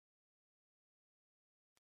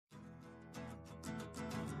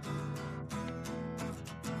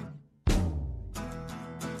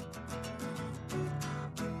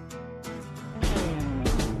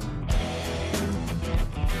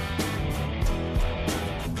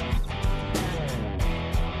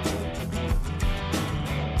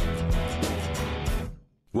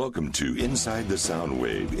Welcome to Inside the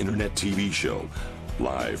Soundwave Internet TV Show,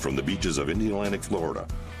 live from the beaches of Indian, Florida,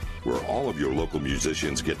 where all of your local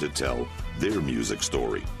musicians get to tell their music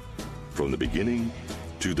story, from the beginning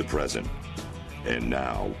to the present. And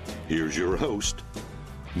now, here's your host,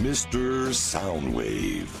 Mr.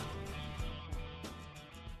 Soundwave.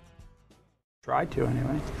 Try to,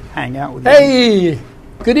 anyway. Hang out with you. Hey!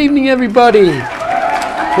 Good evening, everybody.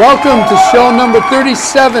 Welcome to show number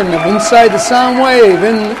 37 of Inside the Soundwave,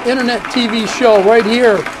 an internet TV show right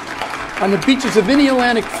here on the beaches of Indian,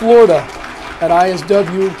 Florida at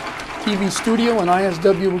ISW TV Studio and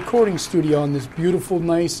ISW Recording Studio on this beautiful,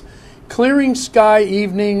 nice, clearing sky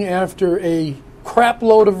evening after a crap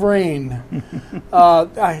load of rain.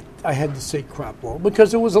 I had to say crap load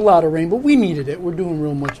because there was a lot of rain, but we needed it. We're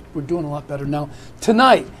doing a lot better now.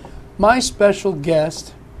 Tonight, my special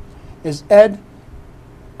guest is Ed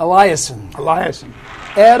Eliason.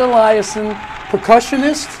 Ed Eliason,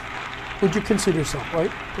 percussionist. Would you consider yourself, right?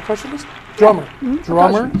 Percussionist? Drummer.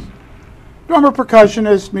 Drummer. Drummer,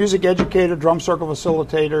 percussionist, music educator, drum circle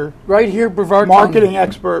facilitator. Right here, Brevard. Marketing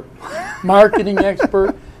expert. Marketing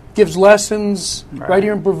expert. Gives lessons right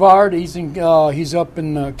here in Brevard. He's up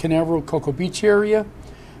in Canaveral, Cocoa Beach area.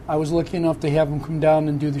 I was lucky enough to have him come down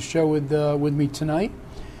and do the show with me tonight.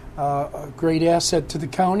 A great asset to the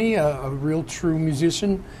county, a real true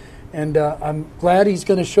musician, and I'm glad he's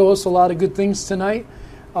going to show us a lot of good things tonight,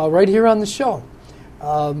 right here on the show.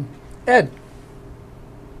 Ed,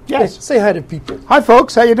 yes, say hi to people. Hi,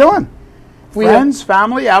 folks. How you doing? Friends,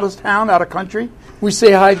 family, out of town, out of country. We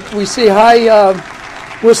say hi. We'll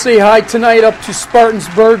say hi tonight up to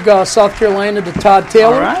Spartansburg, South Carolina, to Todd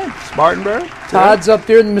Taylor. All right, Spartanburg. Todd's up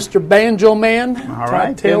there, Mr. Banjo Man. All Todd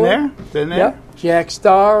right, Taylor. Been there. Yeah. Jack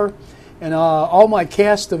Starr, and all my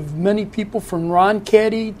cast of many people from Ron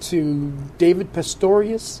Caddy to David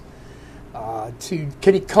Pastorius to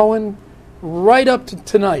Kenny Cohen, right up to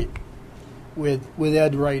tonight with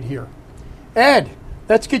Ed right here. Ed,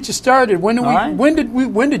 let's get you started. When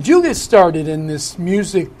did you get started in this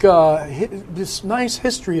music? This nice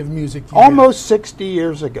history of music. Almost 60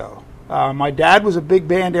 years ago. My dad was a big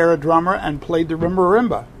band era drummer and played the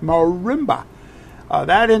marimba.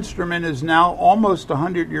 That instrument is now almost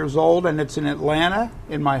 100 years old, and it's in Atlanta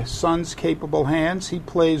in my son's capable hands. He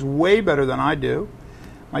plays way better than I do.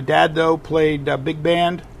 My dad, though, played big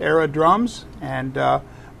band era drums, and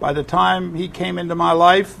by the time he came into my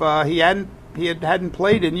life, he hadn't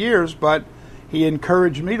played in years, but he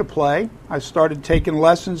encouraged me to play. I started taking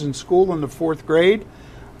lessons in school in the 4th grade.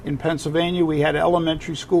 In Pennsylvania, we had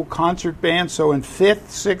elementary school concert band, so in 5th,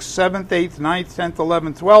 6th, 7th, 8th, 9th, 10th,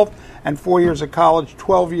 11th, 12th, and 4 years of college,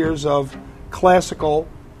 12 years of classical.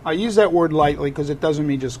 I use that word lightly because it doesn't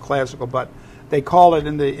mean just classical, but they call it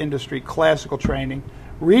in the industry classical training.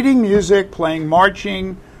 Reading music, playing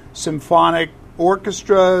marching, symphonic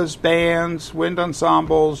orchestras, bands, wind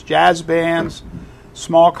ensembles, jazz bands,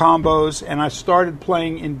 small combos, and I started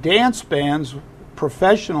playing in dance bands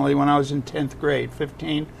professionally when I was in 10th grade,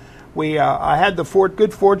 15. I had the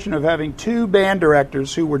good fortune of having 2 band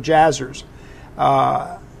directors who were jazzers,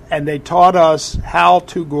 and they taught us how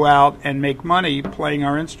to go out and make money playing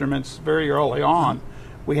our instruments very early on.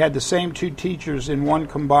 We had the same 2 teachers in one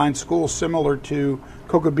combined school, similar to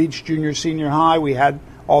Cocoa Beach Junior Senior High. We had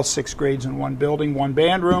all 6 grades in one building, one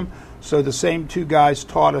band room, so the same 2 guys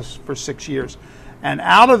taught us for 6 years. And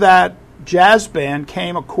out of that jazz band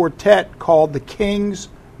came a quartet called the King's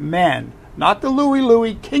Men. Not the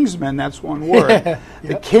Louie King's Men, that's one word. Yep.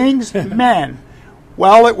 The King's Men.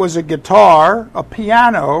 Well, it was a guitar, a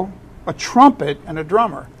piano, a trumpet, and a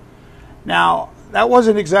drummer. Now, that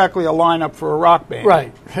wasn't exactly a lineup for a rock band.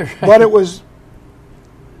 Right. But it was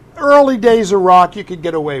early days of rock, you could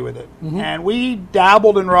get away with it. Mm-hmm. And we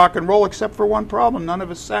dabbled in rock and roll, except for one problem: none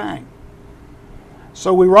of us sang.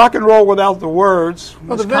 So we rock and roll without the words.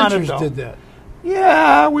 Well, the Ventures did that.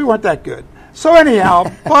 Yeah, we weren't that good. So anyhow,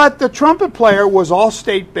 but the trumpet player was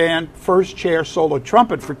all-state band, first chair solo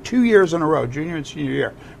trumpet for 2 years in a row, junior and senior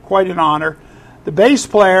year. Quite an honor. The bass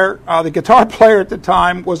player, the guitar player at the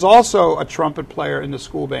time, was also a trumpet player in the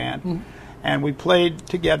school band. Mm-hmm. And we played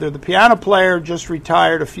together. The piano player just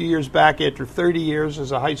retired a few years back after 30 years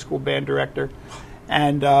as a high school band director.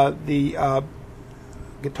 And the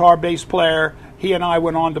guitar bass player, he and I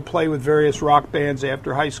went on to play with various rock bands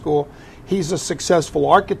after high school. He's a successful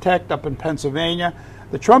architect up in Pennsylvania.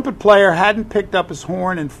 The trumpet player hadn't picked up his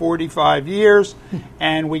horn in 45 years,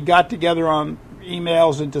 and we got together on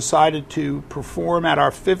emails and decided to perform at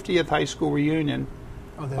our 50th high school reunion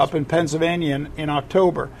up in Pennsylvania in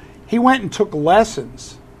October. He went and took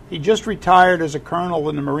lessons. He just retired as a colonel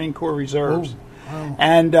in the Marine Corps Reserves. Oh, wow.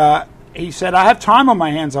 And he said, I have time on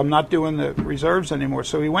my hands. I'm not doing the reserves anymore.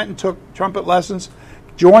 So he went and took trumpet lessons,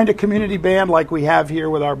 joined a community band like we have here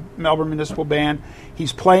with our Melbourne Municipal Band.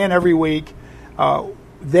 He's playing every week.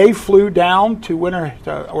 They flew down to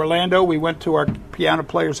Orlando. We went to our piano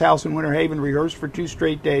player's house in Winter Haven, rehearsed for 2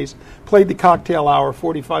 straight days, played the cocktail hour,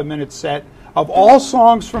 45-minute set of all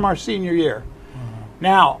songs from our senior year.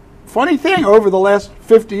 Now, funny thing, over the last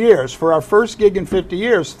 50 years, for our first gig in 50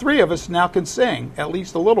 years, 3 of us now can sing, at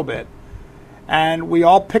least a little bit. And we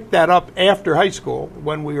all picked that up after high school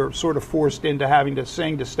when we were sort of forced into having to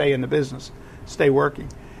sing to stay in the business, stay working.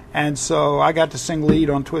 And so I got to sing lead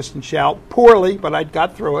on Twist and Shout, poorly, but I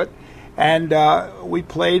got through it. And we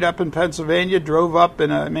played up in Pennsylvania, drove up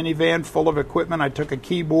in a minivan full of equipment. I took a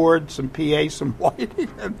keyboard, some PA, some lighting,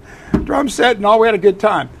 and drum set, and all. We had a good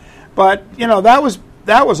time. But, you know, that was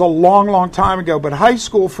a long, long time ago. But high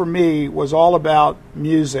school for me was all about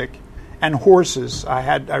music and horses.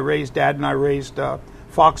 Dad and I raised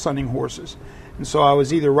fox hunting horses. And so I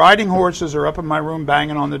was either riding horses or up in my room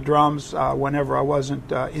banging on the drums whenever I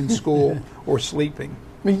wasn't in school or sleeping.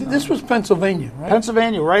 I mean, this was Pennsylvania, right?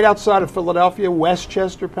 Pennsylvania, right outside of Philadelphia,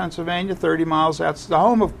 Westchester, Pennsylvania, 30 miles. That's the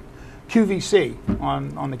home of QVC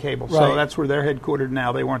on the cable. Right. So that's where they're headquartered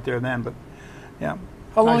now. They weren't there then, but yeah.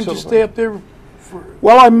 How long did you stay up there?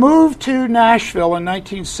 Well, I moved to Nashville in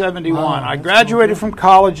 1971. Wow, I graduated from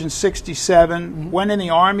college in 67, went in the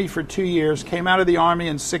Army for 2 years, came out of the Army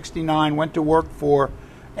in 69, went to work for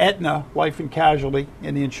Aetna, Life and Casualty,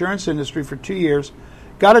 in the insurance industry for 2 years,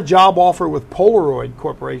 got a job offer with Polaroid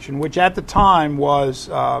Corporation, which at the time was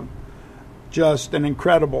just an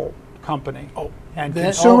incredible company. And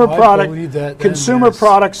consumer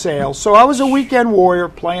product sales. So I was a weekend warrior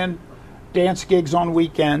playing dance gigs on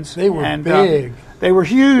weekends. They were big. They were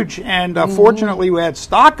huge, and fortunately we had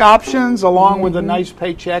stock options along with a nice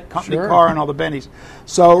paycheck, company car, and all the bennies.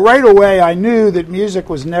 So right away I knew that music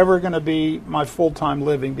was never going to be my full-time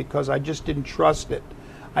living because I just didn't trust it.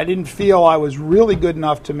 I didn't feel I was really good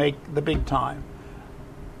enough to make the big time.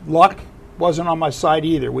 Luck wasn't on my side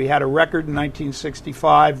either. We had a record in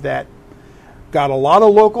 1965 that got a lot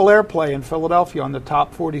of local airplay in Philadelphia on the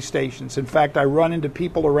top 40 stations. In fact, I run into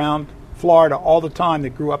people around Florida all the time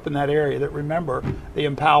that grew up in that area that remember the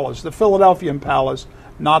Impalas, the Philadelphia Impalas,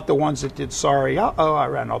 not the ones that did Sorry, I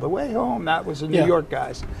ran all the way home. That was the New York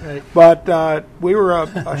guys. Right. But we were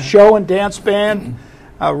a show and dance band.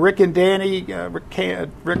 Rick and Danny,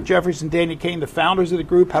 Rick Jeffries and Danny Kane, the founders of the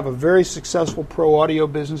group, have a very successful pro audio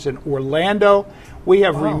business in Orlando. We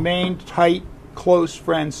have remained tight, close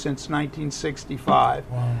friends since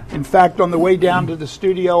 1965. Wow. In fact, on the way down to the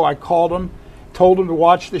studio, I called them, told them to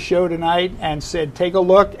watch the show tonight, and said, take a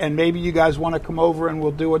look, and maybe you guys want to come over and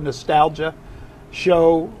we'll do a nostalgia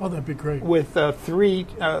show. Oh, that'd be great. With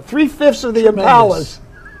three-fifths of the Impalas.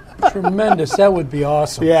 Tremendous. That would be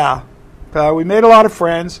awesome. Yeah. We made a lot of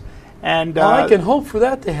friends. And I can hope for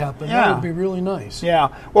that to happen. Yeah. That would be really nice.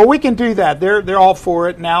 Yeah. Well, we can do that. They're all for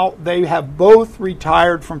it. Now, they have both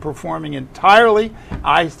retired from performing entirely.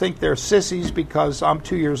 I think they're sissies because I'm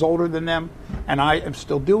 2 years older than them, and I am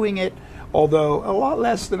still doing it, although a lot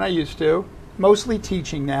less than I used to, mostly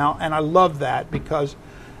teaching now, and I love that because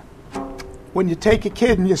when you take a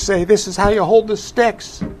kid and you say, this is how you hold the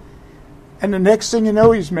sticks, and the next thing you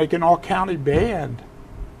know, he's making all-county band.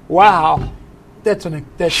 Wow. That's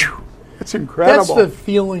it's incredible. That's the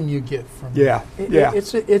feeling you get from it. Yeah.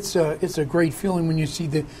 It's a great feeling when you see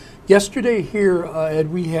the. Yesterday here,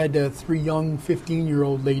 Ed, we had 3 young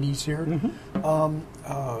 15-year-old ladies here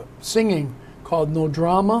singing called No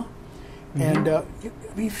Drama, and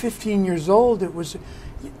be 15 years old. It was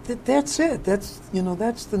that's it. That's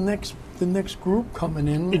the next group coming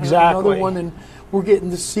in. Exactly. Another one, and we're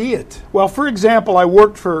getting to see it. Well, for example, I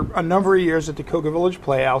worked for a number of years at the Cocoa Village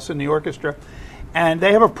Playhouse in the orchestra, and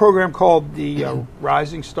they have a program called the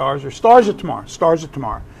Rising Stars, or Stars of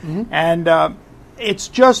Tomorrow. And it's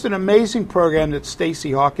just an amazing program that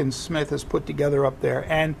Stacey Hawkins Smith has put together up there,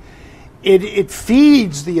 and it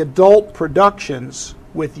feeds the adult productions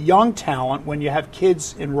with young talent when you have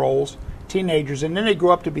kids in roles, teenagers, and then they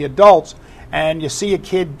grow up to be adults, and you see a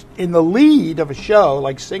kid in the lead of a show,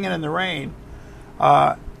 like Singing in the Rain,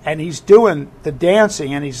 and he's doing the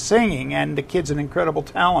dancing and he's singing, and the kid's an incredible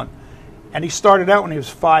talent. And he started out when he was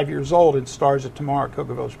 5 years old in Stars of Tomorrow at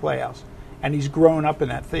Cocoa Village Playhouse, and he's grown up in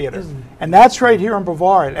that theater. And that's right here in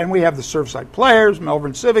Brevard. And we have the Surfside Players,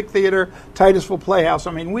 Melbourne Civic Theater, Titusville Playhouse.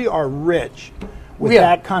 I mean, we are rich with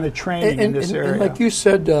that kind of training in this area. And like you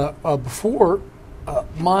said before,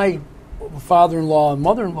 my father-in-law and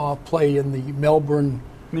mother-in-law play in the Melbourne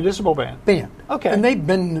Municipal band. Band. Okay. And they've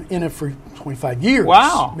been in it for 25 years.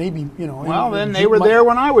 Wow. Maybe, you know. Well, then they were there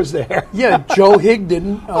when I was there. Yeah, Joe Higg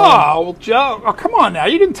didn't. Oh, well, Joe. Oh, come on now.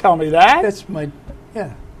 You didn't tell me that. That's my,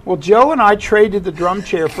 yeah. Well, Joe and I traded the drum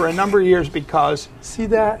chair for a number of years because See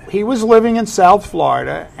that? he was living in South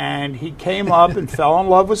Florida, and he came up and fell in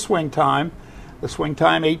love with Swing Time, the Swing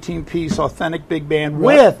Time 18-piece authentic big band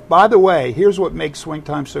with, by the way, here's what makes Swing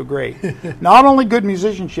Time so great. Not only good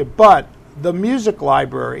musicianship, but the music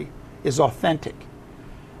library is authentic.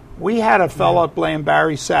 We had a fellow playing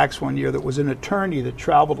Barry sax one year that was an attorney that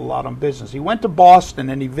traveled a lot on business. He went to Boston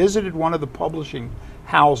and he visited one of the publishing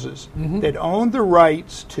houses that owned the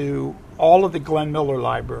rights to all of the Glenn Miller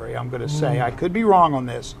library, I'm going to say. I could be wrong on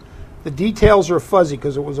this. The details are fuzzy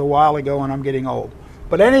because it was a while ago and I'm getting old.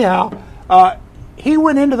 But anyhow, he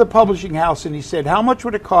went into the publishing house and he said, how much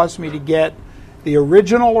would it cost me to get the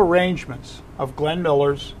original arrangements of Glenn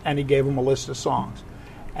Miller's? And he gave him a list of songs.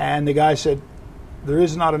 And the guy said, there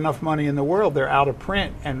is not enough money in the world. They're out of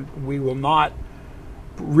print and we will not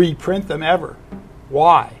reprint them ever.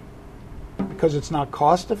 Why? Because it's not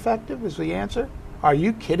cost effective is the answer? Are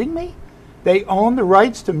you kidding me? They own the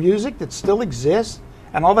rights to music that still exists,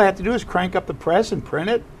 and all they have to do is crank up the press and print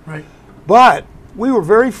it. Right. But we were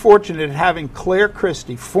very fortunate in having Claire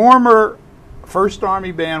Christie, former 1st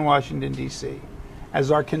Army Band, Washington, D.C., as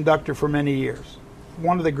our conductor for many years.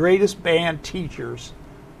 One of the greatest band teachers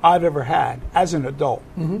I've ever had as an adult.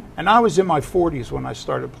 And I was in my 40s when I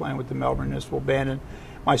started playing with the Melbourne Municipal Band, and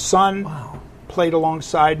my son played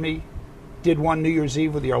alongside me. Did one New Year's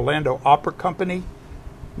Eve with the Orlando Opera Company.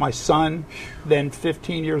 My son, then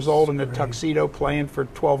 15 years old in a tuxedo playing for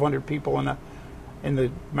 1,200 people in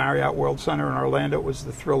the Marriott World Center in Orlando. It was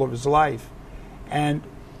the thrill of his life.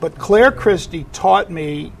 But Claire Christie taught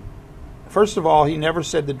me, first of all, he never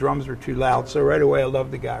said the drums were too loud, so right away I love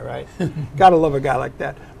the guy, right? Gotta love a guy like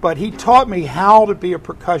that. But he taught me how to be a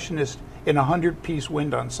percussionist in a 100-piece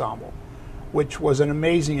wind ensemble, which was an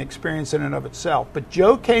amazing experience in and of itself. But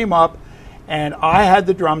Joe came up, and I had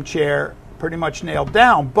the drum chair pretty much nailed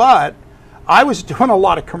down, but I was doing a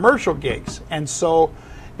lot of commercial gigs. And so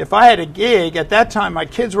if I had a gig, at that time my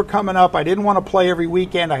kids were coming up, I didn't want to play every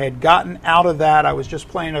weekend. I had gotten out of that. I was just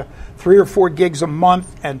playing 3 or 4 gigs a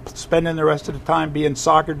month and spending the rest of the time being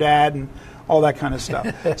soccer dad and all that kind of stuff.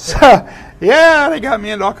 So, yeah, they got me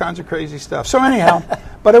into all kinds of crazy stuff. So anyhow,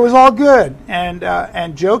 but it was all good.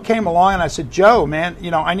 And Joe came along, and I said, Joe, man,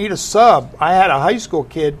 you know, I need a sub. I had a high school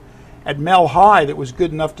kid at Mel High that was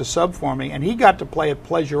good enough to sub for me, and he got to play at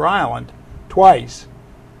Pleasure Island twice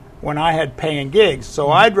when I had paying gigs. So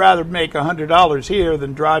I'd rather make $100 here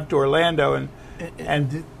than drive to Orlando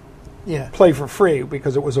and play for free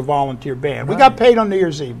because it was a volunteer band. We got paid on New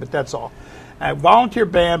Year's Eve, but that's all. Volunteer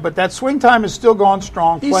band, but that Swing Time is still going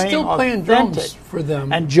strong. He's still playing drums for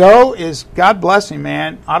them. And Joe is, God bless him,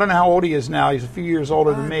 man. I don't know how old he is now. He's a few years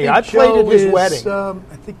older than me. I played at his wedding.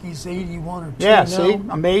 I think he's 81 or 2 Yeah, now. see?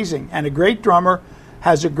 Amazing. And a great drummer.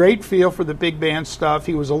 Has a great feel for the big band stuff.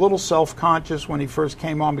 He was a little self-conscious when he first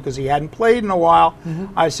came on because he hadn't played in a while.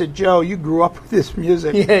 I said, Joe, you grew up with this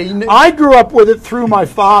music. Yeah, I grew up with it through my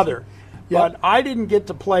father. But I didn't get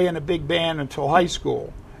to play in a big band until high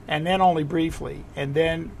school, and then only briefly. And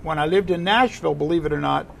then when I lived in Nashville, believe it or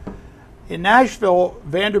not, in Nashville,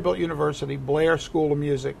 Vanderbilt University, Blair School of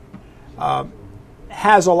Music,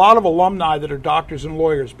 has a lot of alumni that are doctors and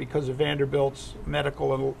lawyers because of Vanderbilt's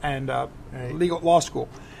medical and legal law school.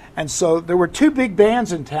 And so there were 2 big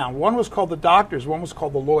bands in town. One was called the Doctors, one was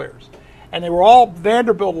called the Lawyers. And they were all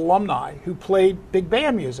Vanderbilt alumni who played big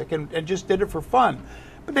band music and just did it for fun.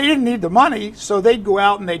 But they didn't need the money, so they'd go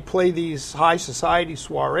out and they'd play these high society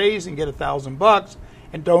soirees and get $1,000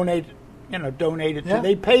 and donate it to.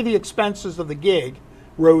 They'd pay the expenses of the gig,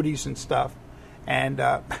 roadies and stuff, and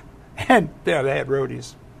they had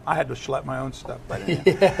roadies. I had to schlep my own stuff. But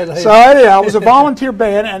anyhow. So anyhow, it was a volunteer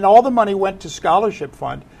band, and all the money went to scholarship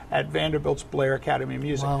fund at Vanderbilt's Blair Academy of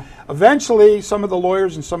Music. Wow. Eventually, some of the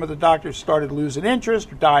lawyers and some of the doctors started losing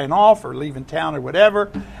interest or dying off or leaving town or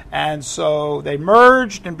whatever, and so they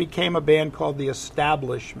merged and became a band called The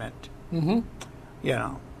Establishment. You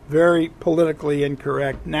know, very politically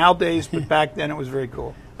incorrect nowadays, but back then it was very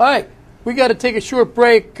cool. All right. We got to take a short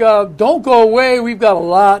break. Don't go away. We've got a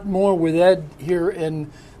lot more with Ed here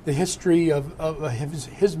in the history of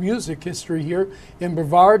his music history here in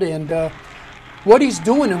Brevard and what he's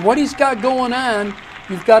doing and what he's got going on.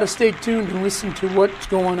 You've got to stay tuned and listen to what's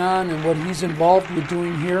going on and what he's involved with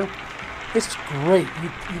doing here. It's great.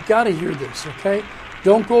 You got to hear this, okay?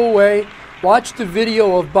 Don't go away. Watch the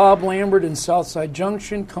video of Bob Lambert in Southside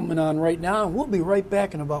Junction coming on right now, and we'll be right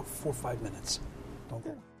back in about 4 or 5 minutes. Don't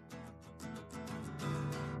go.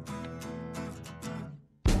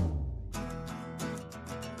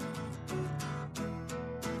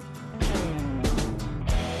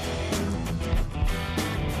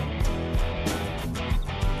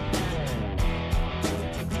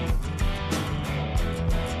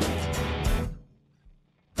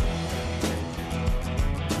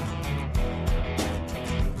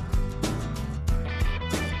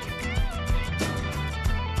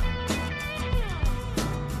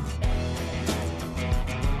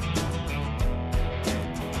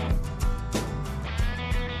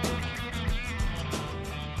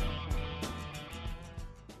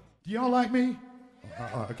 You don't like me?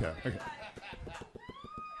 Okay.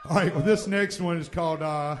 All right, well, this next one is called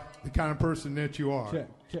The Kind of Person That You Are. Check.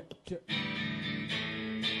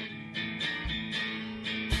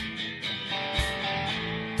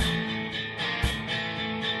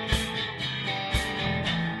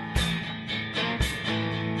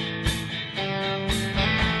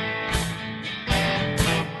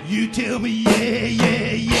 You tell me yeah.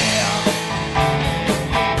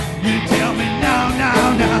 You tell me no.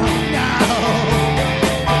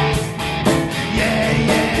 Yeah.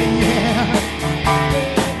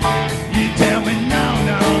 You tell me no.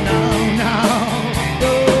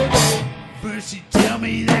 First you tell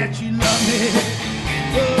me that you love me,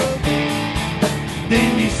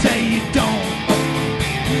 then you say you don't.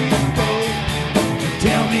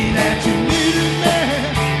 Tell me that you need me.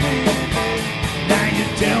 Now you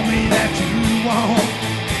tell me that you won't.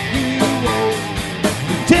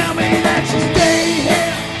 Tell me that you stay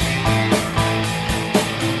here,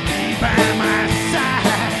 be by my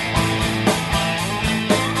side,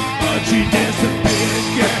 but you disappeared,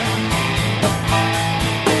 girl,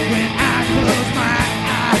 when I close my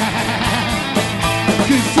eyes.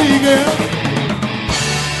 'Cause see, girl,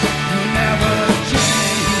 you never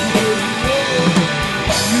change.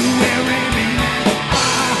 You wearing me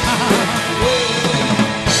out.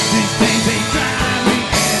 These things they drive me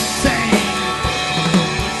insane.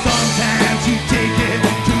 Sometimes you take it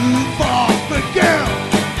too far, but girl,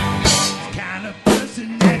 the kind of person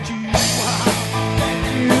that you are,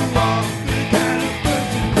 the kind of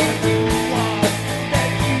person that you are,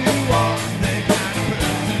 the kind of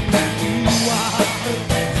person that you are,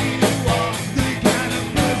 the kind of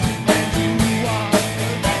person that you are.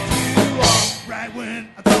 Right when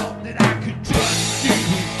I thought that I could trust you,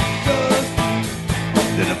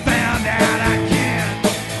 that I found out I can't.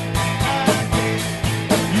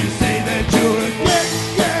 You say that you're a good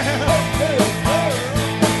girl,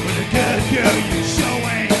 but a good girl you sure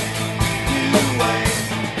ain't.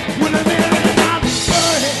 When I'm in and out of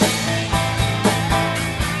story,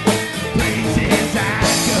 places I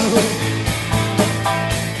go,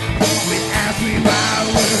 we ask me why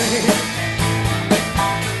we're here.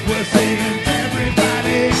 We're saying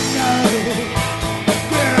everybody knows,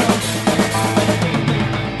 girl,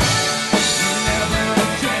 you never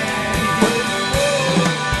change.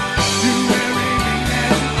 You wearing me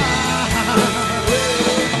as you are.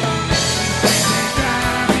 They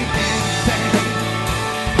drive me insane.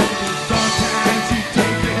 Sometimes you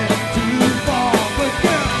take it too far, but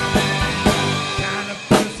girl, kind of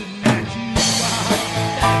person that you are,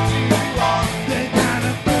 the kind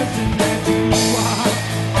of person that you are,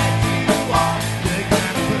 the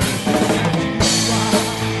kind of person that you are,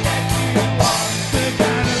 the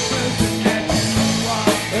kind of person that you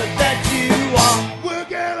are. Well,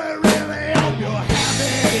 girl, I really hope you're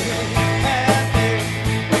happy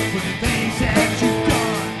for the things that you've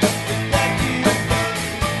done.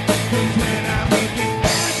 'Cause when I'm looking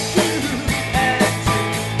at you,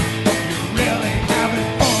 you're really having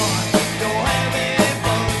fun.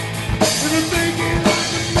 And I'm thinking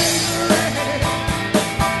like a misery,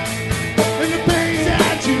 and the pains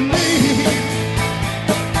that you leave.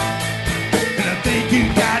 And I think you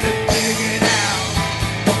got it figured out.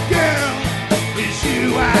 Girl, it's you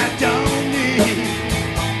I don't need.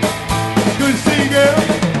 'Cause see, girl,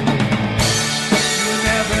 you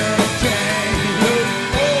never change.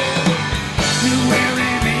 You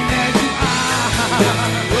wearing me as you are.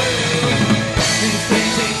 These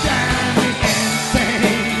things they drive me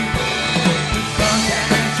insane.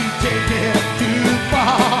 Sometimes you take it too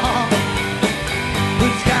far.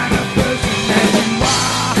 Which kind of person that you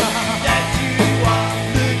are?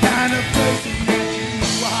 The kind of person that you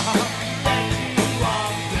are.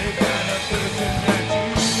 The kind of person that you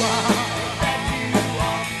are.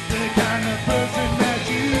 The kind of person that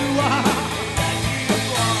you are.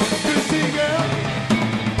 'Cause see, girl,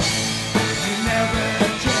 you never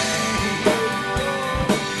change.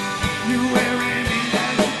 You wearing me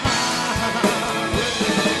as you are.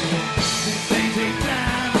 These things they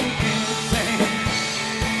drive me insane.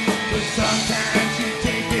 But sometimes you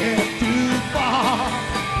take it too far.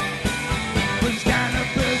 Which kind of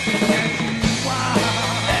person that you are?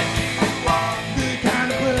 The kind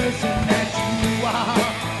of person that you are.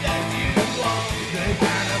 The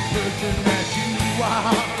kind of person that you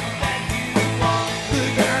are. The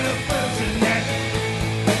kind of person that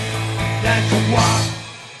you are.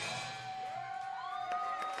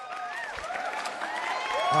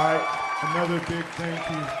 All right, another big thank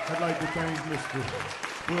you. I'd like to thank Mr.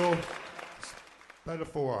 Will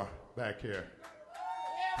Spetafor back here.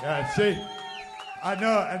 Yeah, see, I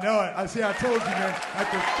know it. I see, I told you, man,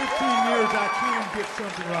 after 15 years, I can get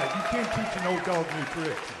something right. You can't teach an old dog new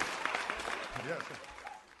tricks. Yes, sir.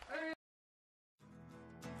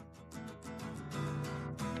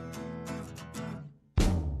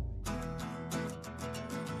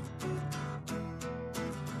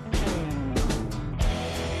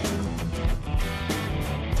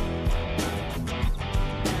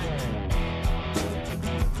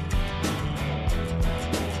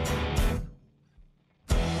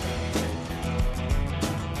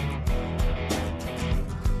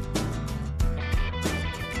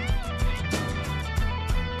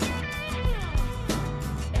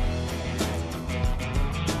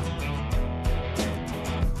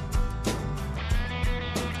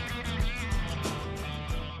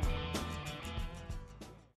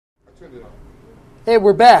 Hey,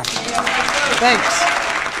 we're back. Thanks.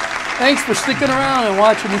 Thanks for sticking around and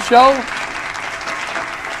watching the show.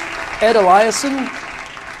 Ed Eliason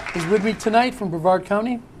is with me tonight from Brevard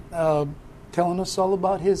County, telling us all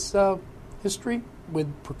about his history with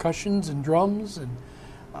percussions and drums, and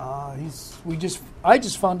I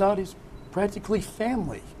just found out he's practically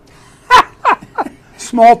family.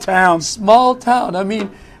 Small town. Small town. I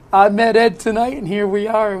mean, I met Ed tonight, and here we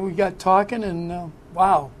are. We got talking, and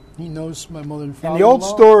wow. He knows my mother and father. And the old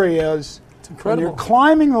story is, it's when incredible. you're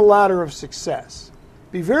climbing the ladder of success,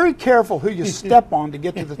 be very careful who you step on to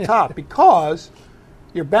get to the top, because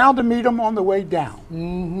you're bound to meet them on the way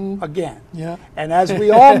down again. Yeah. And as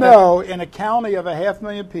we all know, in a county of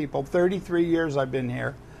 500,000 people, 33 years I've been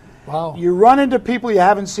here, Wow. you run into people you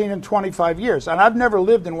haven't seen in 25 years. And I've never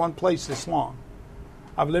lived in one place this long.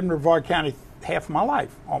 I've lived in Brevard County half my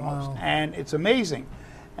life, almost. Wow. And it's amazing.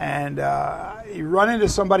 And you run into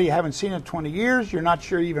somebody you haven't seen in 20 years. You're not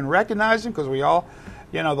sure you even recognize them, because we all,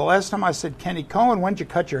 the last time I said, Kenny Cohen, when did you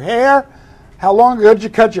cut your hair? How long ago did you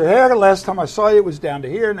cut your hair? The last time I saw you, it was down to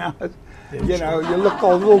here. Now, you look a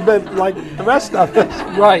little bit like the rest of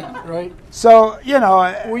us. Right. So,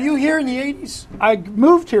 Were you here in the 80s? I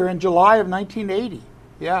moved here in July of 1980.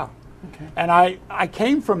 Yeah. Okay. And I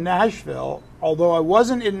came from Nashville, although I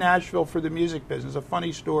wasn't in Nashville for the music business. A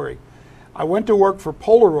funny story. I went to work for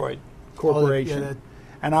Polaroid Corporation,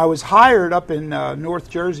 and I was hired up in North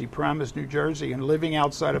Jersey, Paramus, New Jersey, and living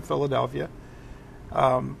outside of Philadelphia.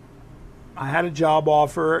 I had a job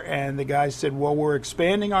offer, and the guy said, well, we're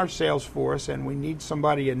expanding our sales force, and we need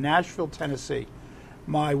somebody in Nashville, Tennessee.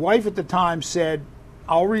 My wife at the time said,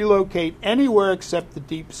 I'll relocate anywhere except the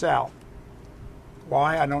Deep South.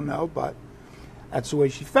 Why, I don't know, but that's the way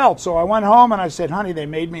she felt. So I went home, and I said, honey, they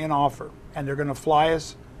made me an offer, and they're going to fly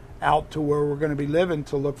us out to where we're going to be living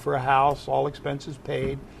to look for a house, all expenses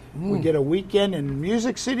paid. We get a weekend in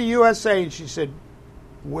Music City, USA, and she said,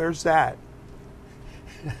 where's that?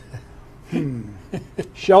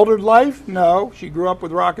 Sheltered life? No. She grew up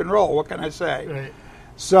with rock and roll. What can I say? Right.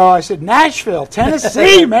 So I said, Nashville,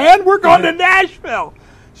 Tennessee, man. We're going to Nashville.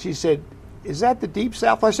 She said, is that the Deep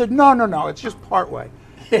South? I said, no. It's just partway.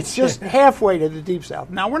 It's just halfway to the Deep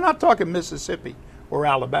South. Now, we're not talking Mississippi or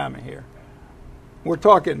Alabama here. We're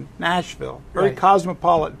talking Nashville, very Right.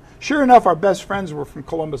 cosmopolitan. Sure enough, our best friends were from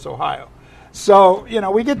Columbus, Ohio. So,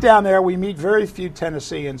 we get down there, we meet very few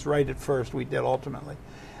Tennesseans right at first. We did ultimately.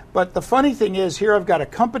 But the funny thing is, here I've got a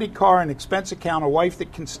company car, an expense account, a wife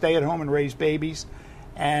that can stay at home and raise babies,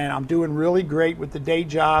 and I'm doing really great with the day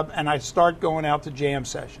job, and I start going out to jam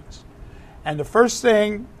sessions. And the first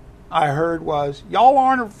thing I heard was, y'all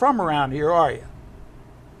aren't from around here, are you?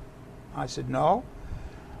 I said, no.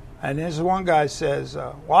 And this one guy says,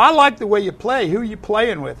 well, I like the way you play. Who are you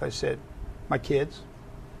playing with? I said, my kids.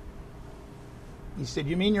 He said,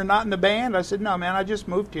 you mean you're not in the band? I said, no, man, I just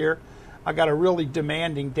moved here. I got a really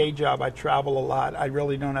demanding day job. I travel a lot. I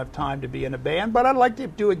really don't have time to be in a band, but I'd like to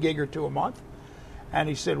do a gig or two a month. And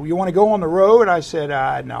he said, well, you want to go on the road? I said,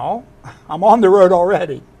 no, I'm on the road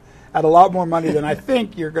already at a lot more money than I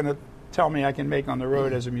think you're going to tell me I can make on the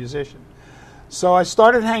road as a musician. So I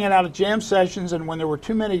started hanging out at jam sessions, and when there were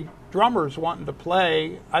too many drummers wanting to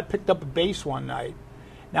play, I picked up a bass one night.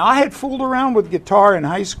 Now, I had fooled around with guitar in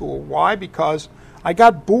high school. Why? Because I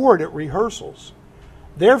got bored at rehearsals.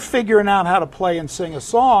 They're figuring out how to play and sing a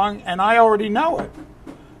song, and I already know it.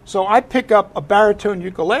 So I pick up a baritone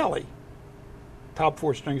ukulele, top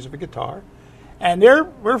 4 strings of a guitar, and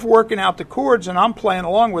we're working out the chords, and I'm playing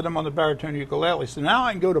along with them on the baritone ukulele. So now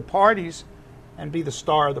I can go to parties and be the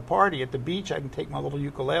star of the party. At the beach, I can take my little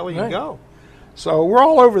ukulele and go. So we're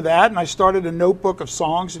all over that, and I started a notebook of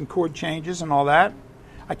songs and chord changes and all that.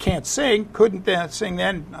 I can't sing, couldn't sing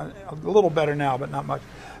then, a little better now, but not much.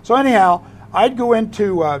 So anyhow, I'd go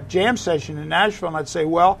into a jam session in Nashville, and I'd say,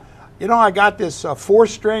 well, You know, I got this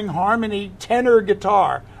 4-string harmony tenor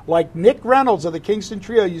guitar, like Nick Reynolds of the Kingston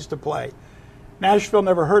Trio used to play. Nashville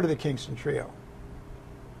never heard of the Kingston Trio.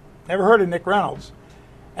 Never heard of Nick Reynolds.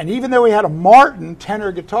 And even though he had a Martin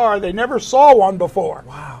tenor guitar, they never saw one before.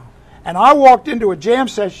 Wow. And I walked into a jam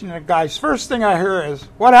session, and the guy's first thing I hear is,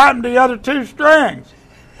 "What happened to the other 2 strings?"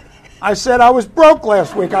 I said, "I was broke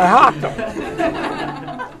last week. I hocked them."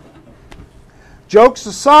 Jokes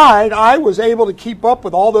aside, I was able to keep up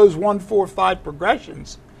with all those 1, 4, 5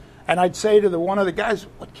 progressions. And I'd say to one of the guys,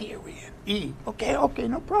 "What key are we in?" E. "Okay,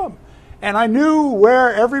 no problem." And I knew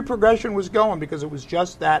where every progression was going because it was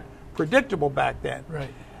just that predictable back then. Right.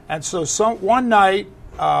 And so one night,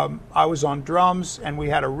 I was on drums, and we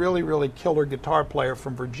had a really, really killer guitar player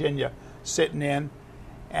from Virginia sitting in.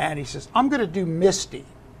 And he says, "I'm going to do Misty."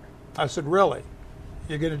 I said, "Really?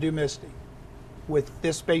 You're going to do Misty with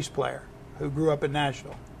this bass player who grew up in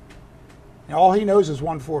Nashville? And all he knows is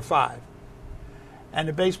 1, 4, 5. And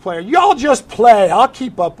the bass player, "Y'all just play. I'll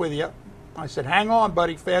keep up with you." I said, "Hang on,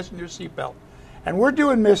 buddy. Fasten your seatbelt." And we're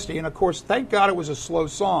doing Misty. And, of course, thank God it was a slow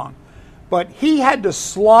song. But he had to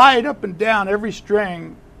slide up and down every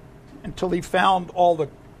string until he found all the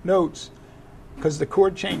notes, because the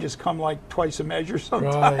chord changes come like twice a measure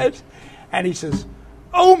sometimes. Right. And he says,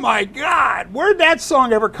 "Oh, my God, where'd that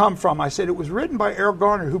song ever come from?" I said, "It was written by Errol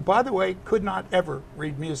Garner, who, by the way, could not ever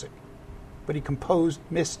read music. But he composed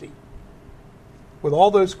Misty with all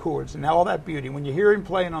those chords and all that beauty. When you hear him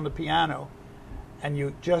playing on the piano, and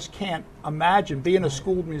you just can't imagine being a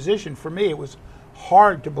schooled musician. For me, it was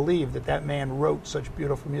hard to believe that that man wrote such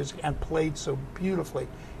beautiful music and played so beautifully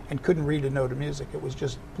and couldn't read a note of music. It was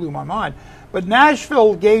just blew my mind. But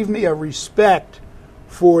Nashville gave me a respect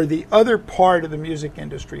for the other part of the music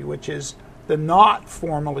industry, which is the not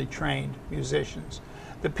formally trained musicians,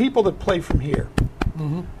 the people that play from here.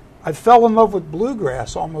 Mm-hmm. I fell in love with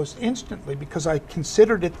bluegrass almost instantly because I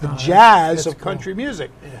considered it the jazz of country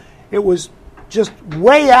music. Yeah. It was just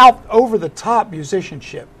way out over the top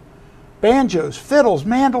musicianship. Banjos, fiddles,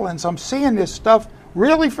 mandolins. I'm seeing this stuff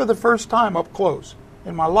really for the first time up close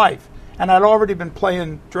in my life. And I'd already been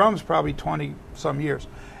playing drums probably 20 some years.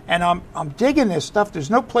 And I'm digging this stuff.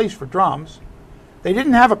 There's no place for drums. They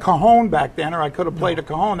didn't have a cajon back then, or I could have played a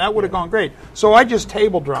cajon. That would have gone great. So I just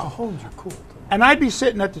table drum. Cajones are cool. And I'd be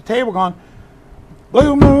sitting at the table going,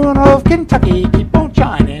 "Blue moon of Kentucky, keep on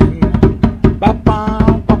shining."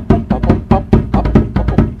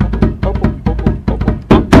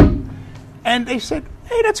 And they said,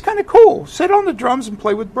 "Hey, that's kind of cool. Sit on the drums and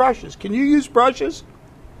play with brushes. Can you use brushes?"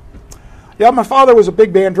 Yeah, my father was a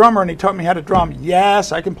big band drummer, and he taught me how to drum.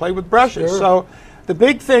 Yes, I can play with brushes. Sure. So the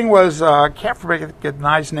big thing was, I can't forget the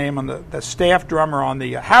guy's name, on the staff drummer on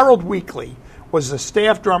the, Harold Weekly was the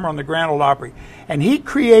staff drummer on the Grand Ole Opry. And he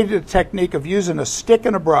created a technique of using a stick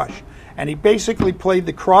and a brush. And he basically played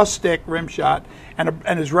the cross stick rim shot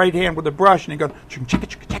and his right hand with the brush, and he'd go,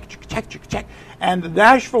 check. And the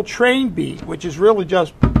Nashville train beat, which is really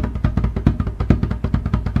just,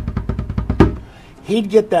 he'd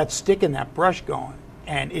get that stick and that brush going.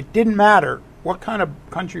 And it didn't matter what kind of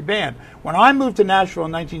country band. When I moved to Nashville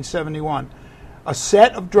in 1971, a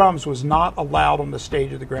set of drums was not allowed on the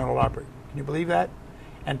stage of the Grand Ole Opry. Can you believe that?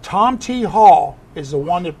 And Tom T. Hall is the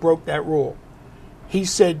one that broke that rule. He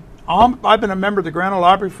said, I've been a member of the Grand Ole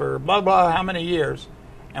Opry for blah, blah, how many years.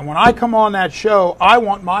 And when I come on that show, I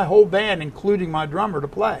want my whole band, including my drummer, to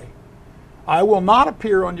play. I will not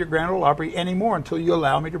appear on your Grand Ole Opry anymore until you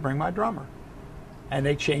allow me to bring my drummer. And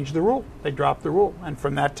they changed the rule. They dropped the rule. And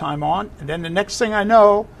from that time on, and then the next thing I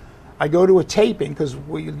know, I go to a taping, because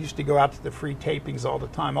we used to go out to the free tapings all the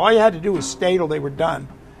time. All you had to do was stay till they were done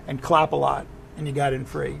and clap a lot, and you got in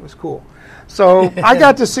free. It was cool. So I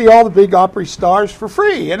got to see all the big Opry stars for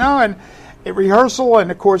free, and at rehearsal, and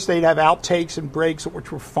of course they'd have outtakes and breaks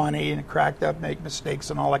which were funny and cracked up, make mistakes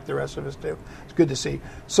and all like the rest of us do. It's good to see.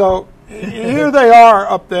 So here they are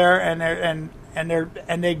up there, and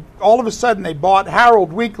they all of a sudden they bought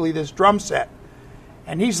Harold Weekly this drum set,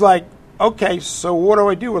 and he's like, "Okay, so what do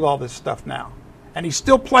I do with all this stuff now?" And he's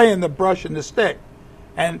still playing the brush and the stick,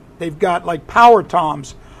 and they've got like power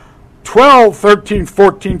toms, 12, 13,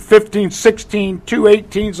 14, 15, 16, 2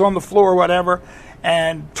 18s on the floor, whatever,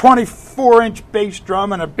 and 24-inch bass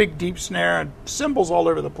drum and a big deep snare and cymbals all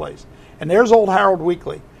over the place. And there's old Harold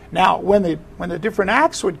Weekly. Now, when the different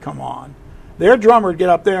acts would come on, their drummer would get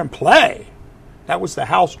up there and play. That was the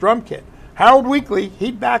house drum kit. Harold Weekly,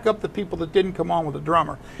 he'd back up the people that didn't come on with the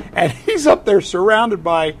drummer. And he's up there surrounded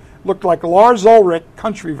by, looked like Lars Ulrich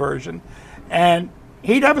country version, and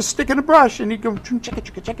he'd have a stick and a brush, and he'd go, check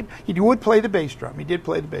it. He would play the bass drum. He did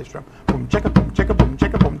play the bass drum. Boom, check it, boom, check it, boom,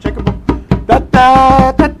 check it, boom, check it, boom.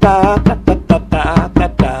 da da da da da da da da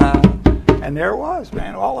da. And there it was,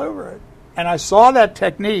 man, all over it. And I saw that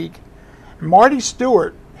technique. Marty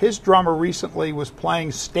Stewart, his drummer recently, was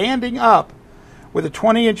playing standing up with a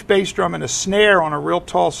 20-inch bass drum and a snare on a real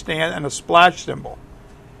tall stand and a splash cymbal.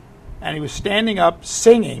 And he was standing up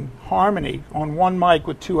singing harmony on one mic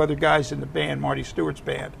with two other guys in the band, Marty Stewart's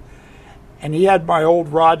band. And he had my old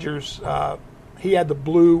Rogers, he had the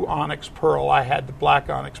blue onyx pearl. I had the black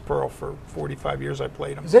onyx pearl for 45 years I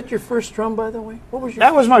played them. Is that your first drum, by the way? What was your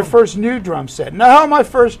That was my drum? first new drum set. No, my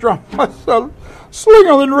first drum was a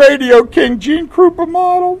Slingerland Radio King Gene Krupa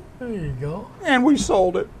model. There you go. And we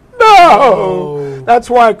sold it. No! That's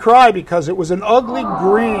why I cry, because it was an ugly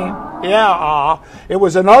green. It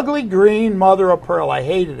was an ugly green mother of pearl. I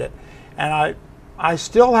hated it. And I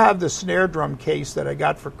still have the snare drum case that I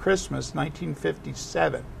got for Christmas,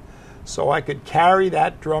 1957. So I could carry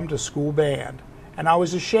that drum to school band. And I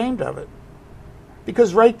was ashamed of it.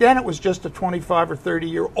 Because right then it was just a 25 or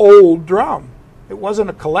 30-year-old drum. It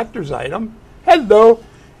wasn't a collector's item. Hello.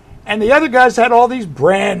 And the other guys had all these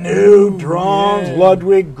brand new drums, yeah.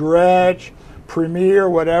 Ludwig, Gretsch, Premier,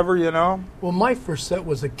 whatever, you know. Well, my first set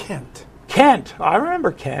was a Kent. Kent. I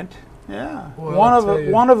remember Kent. Yeah. Well,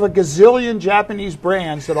 one of a gazillion Japanese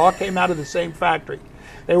brands that all came out of the same factory.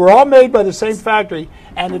 They were all made by the same factory,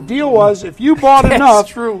 and the deal was, if you bought enough,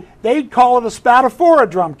 true. They'd call it a Spadafora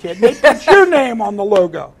drum kit. They'd put your name on the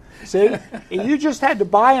logo. See? You just had to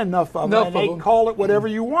buy enough of them, and they'd call it whatever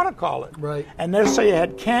you want to call it. Right. And then, so you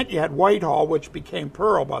had Kent, you had Whitehall, which became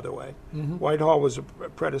Pearl, by the way. Whitehall was a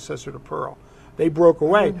predecessor to Pearl. They broke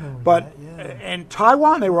away. But in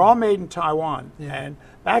Taiwan, they were all made in Taiwan. Yeah. And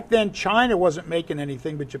back then, China wasn't making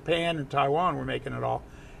anything, but Japan and Taiwan were making it all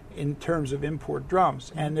in terms of import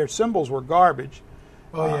drums. And their cymbals were garbage.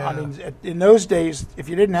 I mean, in those days, if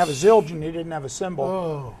you didn't have a Zildjian, you didn't have a cymbal.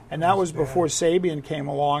 Oh, and that was before Sabian came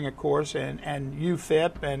along, of course, and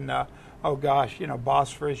UFIP, and, oh gosh, you know,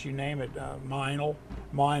 Bosphorus, you name it, Meinl.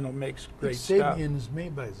 Meinl makes great stuff. Sabian is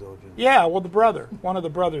made by Zildjian. Yeah, well, one of the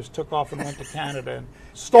brothers took off and went to Canada and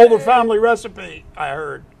stole the family recipe, I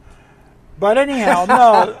heard. But anyhow,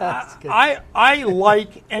 no, I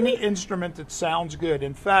like any instrument that sounds good.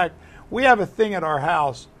 In fact, we have a thing at our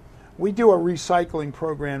house. We do a recycling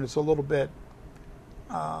program that's a little bit,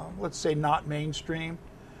 let's say, not mainstream.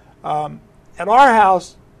 At our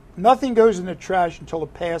house, nothing goes in the trash until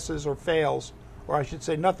it passes or fails, or I should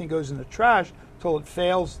say nothing goes in the trash until it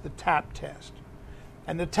fails the tap test.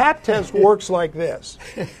 And the tap test works like this.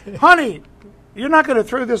 Honey, you're not going to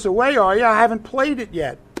throw this away, are you? I haven't played it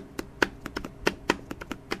yet.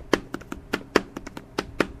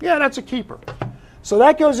 Yeah, that's a keeper. So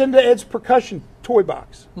that goes into Ed's percussion toy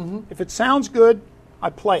box. If it sounds good, I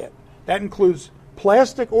play it. That includes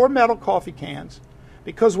plastic or metal coffee cans,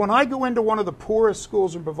 because when I go into one of the poorest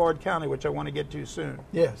schools in Brevard County, which I want to get to soon,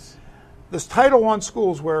 Yes. this Title I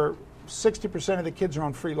schools where 60% of the kids are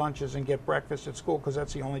on free lunches and get breakfast at school because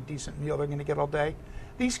that's the only decent meal they're going to get all day,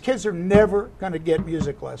 these kids are never going to get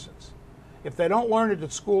music lessons. If they don't learn it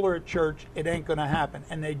at school or at church, it ain't going to happen.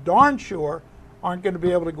 And they darn sure aren't going to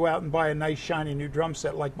be able to go out and buy a nice shiny new drum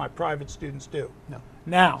set like my private students do. No.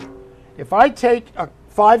 Now, if I take a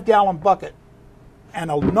 5-gallon bucket and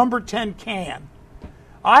a number 10 can,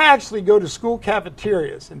 I actually go to school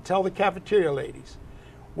cafeterias and tell the cafeteria ladies,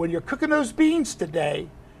 when you're cooking those beans today,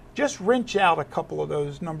 just wrench out a couple of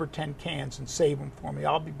those number 10 cans and save them for me.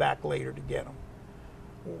 I'll be back later to get them.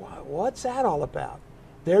 What's that all about?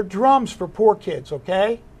 They're drums for poor kids,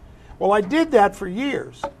 okay? Well, I did that for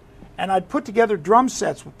years. And I'd put together drum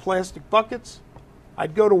sets with plastic buckets.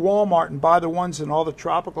 I'd go to Walmart and buy the ones in all the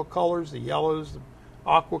tropical colors, the yellows, the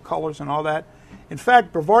aqua colors, and all that. In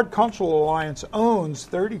fact, Brevard Cultural Alliance owns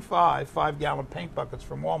 35 5-gallon paint buckets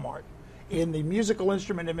from Walmart in the musical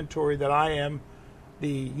instrument inventory that I am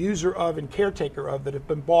the user of and caretaker of, that have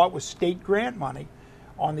been bought with state grant money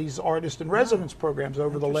on these artist in residence programs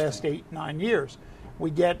over the last 8-9 years. We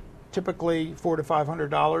get typically $400 to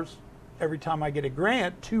 $500 every time I get a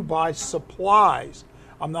grant to buy supplies.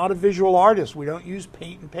 I'm not a visual artist. We don't use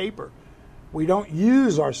paint and paper. We don't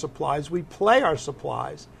use our supplies. We play our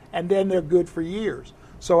supplies, and then they're good for years.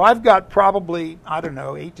 So I've got probably, I don't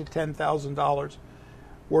know, $8,000 to $10,000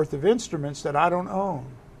 worth of instruments that I don't own,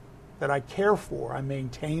 that I care for. I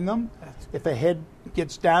maintain them. If a head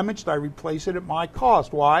gets damaged, I replace it at my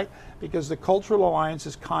cost. Why? Because the Cultural Alliance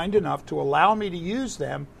is kind enough to allow me to use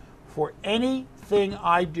them for anything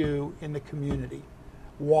I do in the community.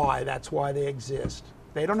 Why? That's why they exist.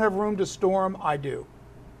 They don't have room to store them. I do.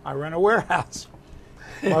 I rent a warehouse.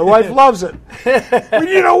 My wife loves it. We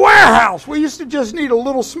need a warehouse. We used to just need a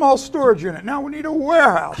little small storage unit. Now we need a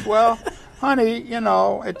warehouse. Well, honey,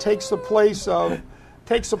 it takes the place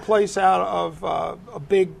out of a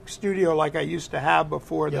big studio like I used to have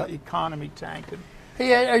before the economy tanked.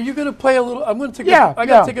 Hey, are you going to play a little? I'm going to take. I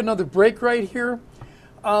got to take another break right here.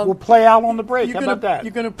 We'll play out on the break. How about that?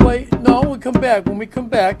 You're going to play? No, we'll come back. When we come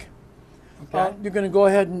back, you're going to go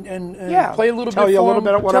ahead and play a little bit. Tell you a little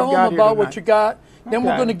bit of what I've got. Tell them about here what you got. Then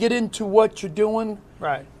we're going to get into what you're doing.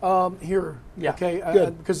 Right. Here. Yeah. Okay.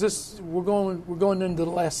 Good. Because we're going into the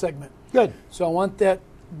last segment. Good. So I want that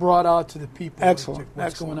brought out to the people. Excellent.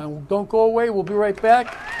 What's going on? Don't go away. We'll be right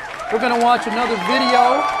back. We're going to watch another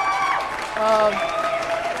video.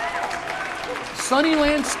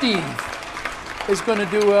 Sunnyland Steve is going to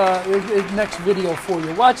do his next video for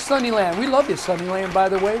you. Watch Sunnyland. We love you, Sunnyland, by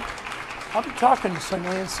the way. I'll be talking to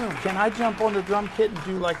Sunnyland soon. Can I jump on the drum kit and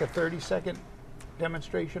do like a 30-second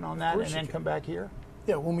demonstration on that and then come back here?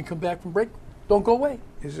 Yeah, when we come back from break, don't go away.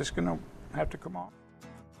 Is this going to have to come on?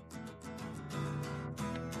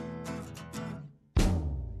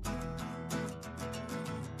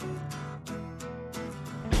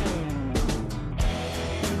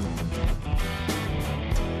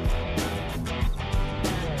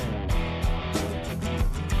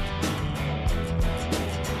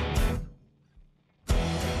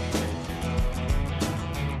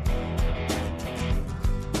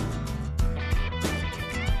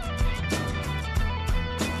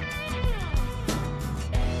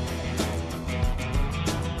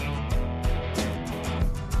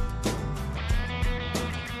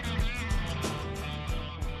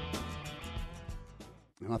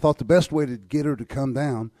 I thought the best way to get her to come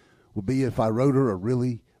down would be if I wrote her a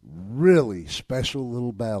really, really special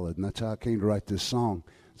little ballad, and that's how I came to write this song.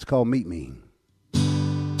 It's called Meet Me.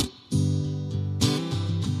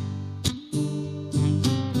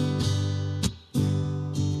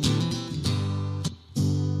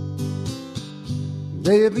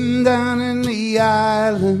 Living down in the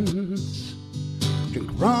islands, drink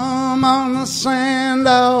rum on the sand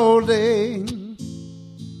all day.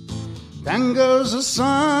 Down goes the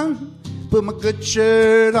sun, put my good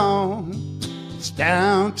shirt on. It's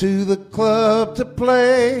down to the club to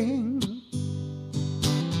play.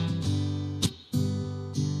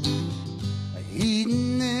 A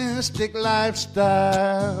hedonistic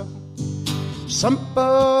lifestyle. Some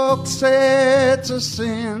folks say it's a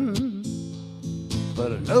sin,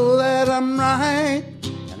 but I know that I'm right,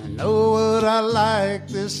 and I know what I like.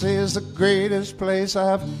 This is the greatest place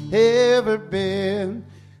I've ever been.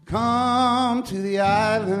 Come to the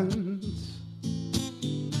islands,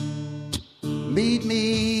 meet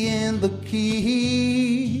me in the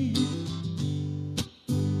Keys.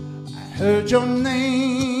 I heard your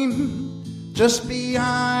name just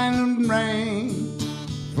behind the rain,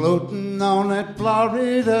 floating on that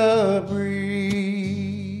Florida breeze.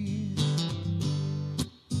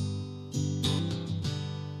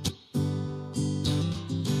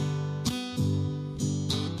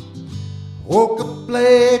 Woke up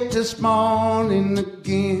late this morning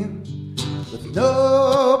again with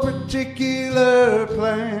no particular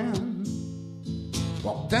plan.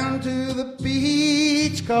 Walked down to the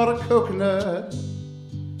beach, caught a coconut,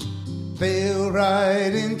 fell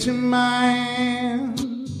right into my hand.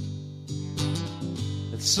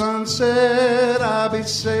 At sunset I'll be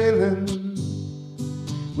sailing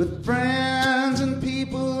with friends and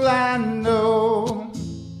people I know.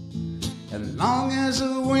 And long as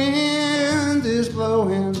the wind is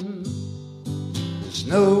blowing, there's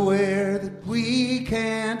nowhere that we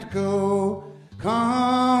can't go.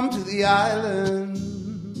 Come to the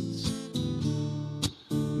islands,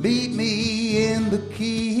 meet me in the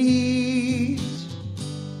Keys.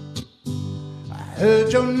 I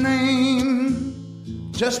heard your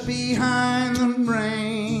name just behind the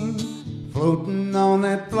rain, floating on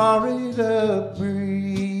that Florida breeze.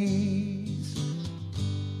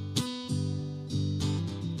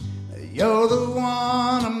 You're the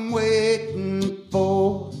one I'm waiting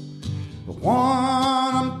for, the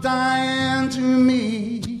one I'm dying to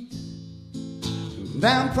meet.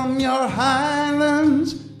 Down from your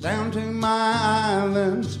highlands, down to my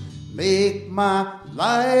islands, make my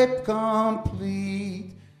life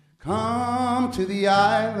complete. Come to the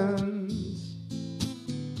islands,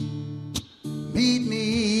 meet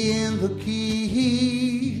me in the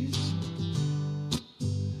Keys.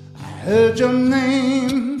 I heard your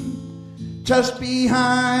name just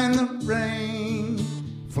behind the rain,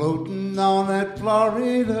 floating on that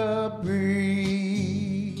Florida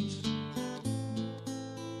breeze.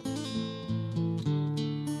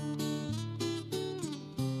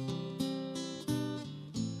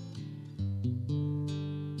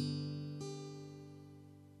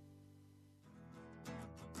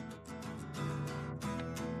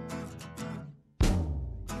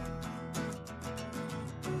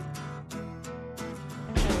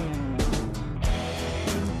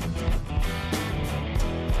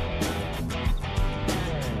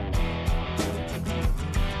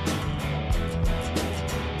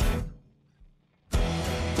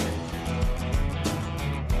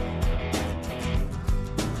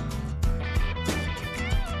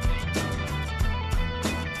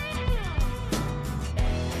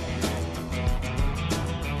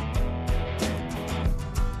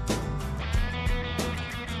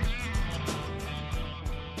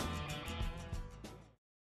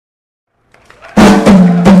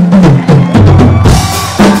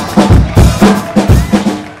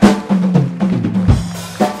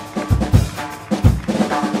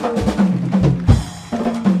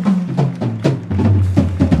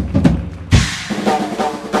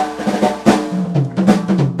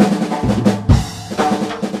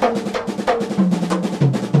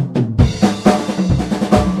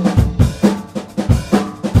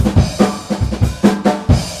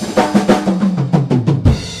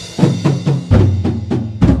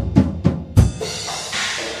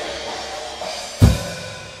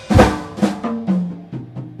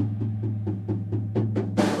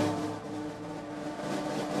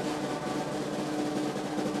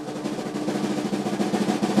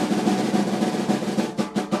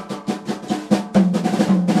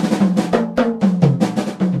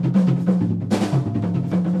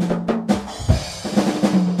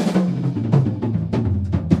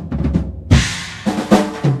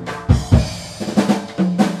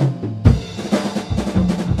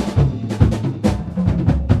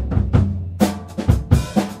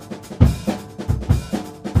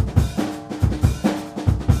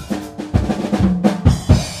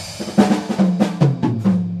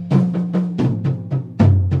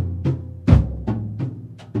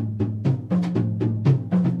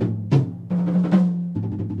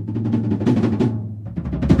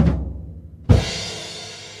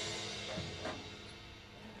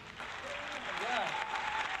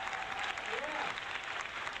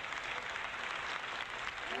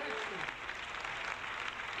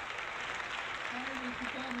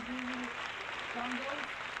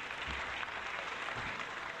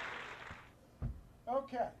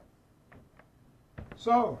 Okay.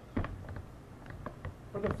 So,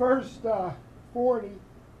 for the first 40,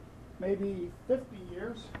 maybe 50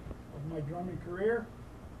 years of my drumming career,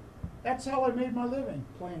 that's how I made my living,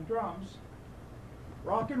 playing drums.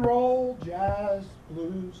 Rock and roll, jazz,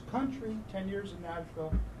 blues, country, 10 years in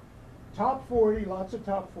Nashville. Top 40, lots of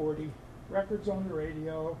top 40, records on the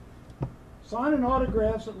radio, signing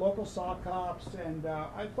autographs at local sock hops, and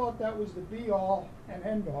I thought that was the be-all and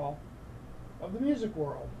end-all of the music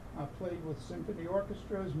world. I played with symphony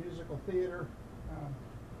orchestras, musical theater,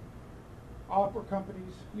 opera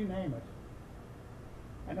companies, you name it.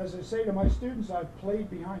 And as I say to my students, I've played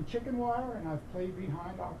behind chicken wire and I've played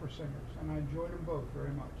behind opera singers, and I enjoyed them both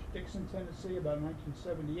very much. Dixon, Tennessee, about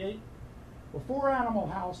 1978. Before Animal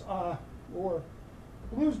House, or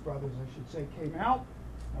Blues Brothers, I should say, came out,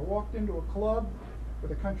 I walked into a club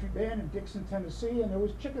with a country band in Dixon, Tennessee, and there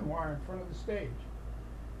was chicken wire in front of the stage.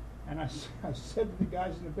 And I said to the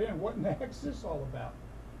guys in the band, what in the heck's this all about?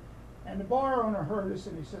 And the bar owner heard us,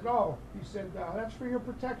 and he said, that's for your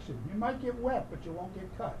protection. You might get wet, but you won't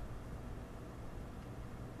get cut.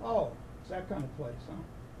 Oh, it's that kind of place, huh?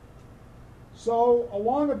 So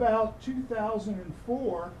along about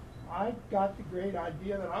 2004, I got the great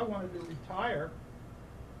idea that I wanted to retire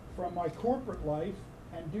from my corporate life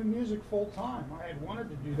and do music full time. I had wanted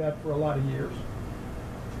to do that for a lot of years.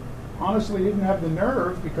 Honestly, didn't have the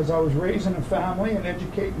nerve because I was raising a family and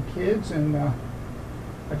educating kids, and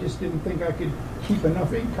I just didn't think I could keep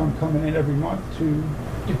enough income coming in every month to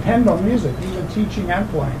depend on music, even teaching and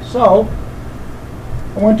playing. So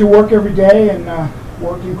I went to work every day and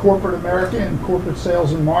worked in corporate America in corporate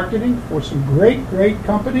sales and marketing for some great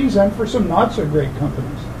companies and for some not so great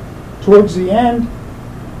companies. Towards the end,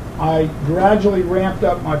 I gradually ramped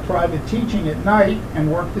up my private teaching at night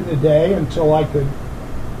and worked in the day until I could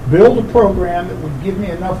build a program that would give me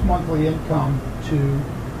enough monthly income to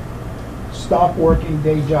stop working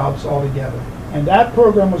day jobs altogether. And that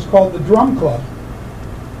program was called the Drum Club.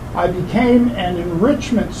 I became an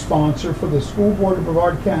enrichment sponsor for the School Board of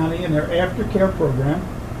Brevard County and their aftercare program,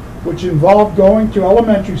 which involved going to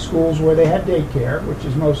elementary schools where they had daycare, which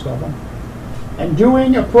is most of them, and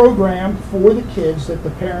doing a program for the kids that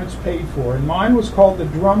the parents paid for. And mine was called the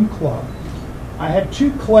Drum Club. I had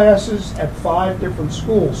 2 classes at 5 different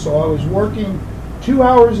schools, so I was working 2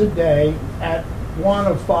 hours a day at one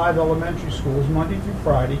of 5 elementary schools, Monday through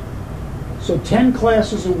Friday. So 10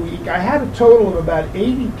 classes a week. I had a total of about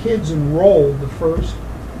 80 kids enrolled the first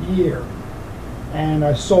year. And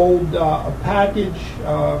I sold a package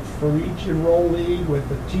for each enrollee with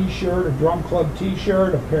a t-shirt, a Drum Club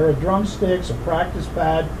t-shirt, a pair of drumsticks, a practice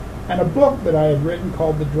pad, and a book that I had written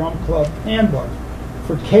called the Drum Club Handbook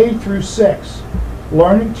for K through 6,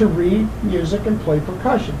 learning to read music and play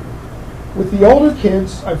percussion. With the older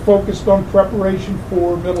kids, I focused on preparation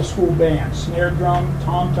for middle school bands, snare drum,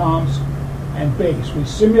 tom-toms, and bass. We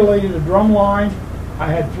simulated a drum line. I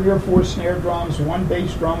had 3 or 4 snare drums, 1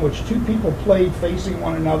 bass drum, which 2 people played facing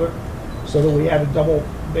one another so that we had a double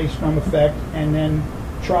bass drum effect, and then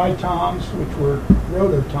tri-toms, which were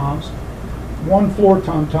roto-toms, 1 floor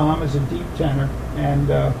tom-tom as a deep tenor, and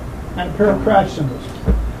a pair of crash cymbals.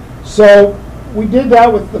 So we did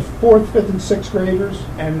that with the 4th, 5th, and 6th graders,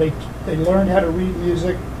 and they learned how to read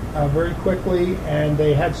music very quickly, and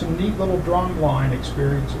they had some neat little drum line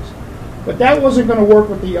experiences. But that wasn't going to work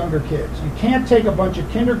with the younger kids. You can't take a bunch of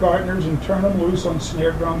kindergartners and turn them loose on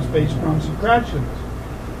snare drums, bass drums, and crash cymbals.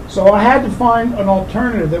 So I had to find an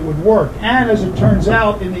alternative that would work. And as it turns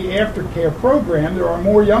out, in the aftercare program, there are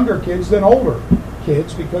more younger kids than older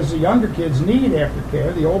kids, because the younger kids need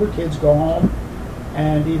aftercare. The older kids go home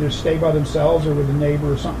and either stay by themselves or with a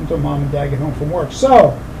neighbor or something until mom and dad get home from work.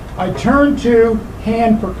 So I turned to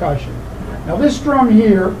hand percussion. Now this drum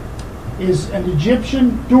here is an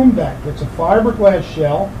Egyptian doumbek. It's a fiberglass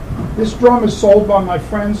shell. This drum is sold by my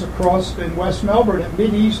friends across in West Melbourne at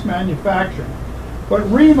Mid-East Manufacturing. But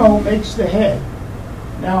Remo makes the head.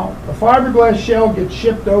 Now, the fiberglass shell gets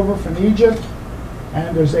shipped over from Egypt,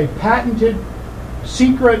 and there's a patented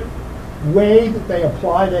secret way that they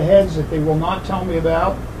apply the heads that they will not tell me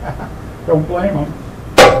about. Don't blame them.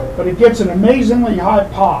 But it gets an amazingly high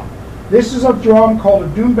pop. This is a drum called a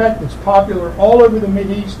doumbek that's popular all over the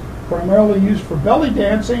Mideast, primarily used for belly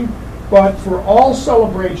dancing, but for all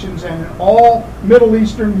celebrations and in all Middle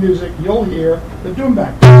Eastern music, you'll hear the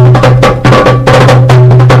doumbek.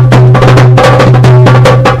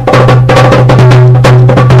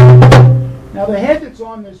 Now the head that's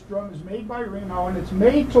on this drum is made by Remo, and it's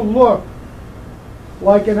made to look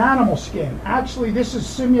like an animal skin. Actually, this is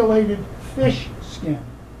simulated fish skin.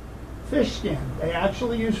 fish skin. They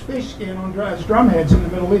actually use fish skin as drum heads in the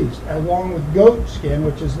Middle East, along with goat skin,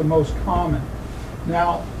 which is the most common.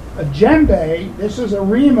 Now, a djembe, this is a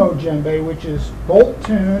Remo djembe, which is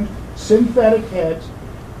bolt-tuned, synthetic heads.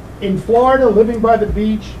 In Florida, living by the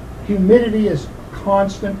beach, humidity is a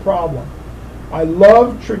constant problem. I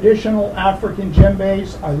love traditional African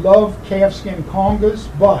djembes. I love calfskin congas,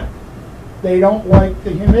 but they don't like the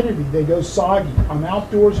humidity. They go soggy. I'm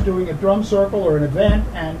outdoors doing a drum circle or an event,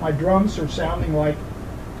 and my drums are sounding like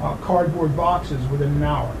cardboard boxes within an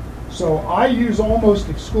hour. So I use almost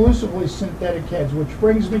exclusively synthetic heads, which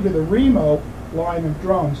brings me to the Remo line of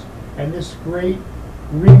drums and this great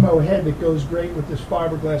Remo head that goes great with this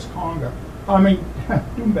fiberglass conga. I mean,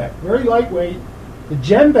 Doombek, very lightweight. The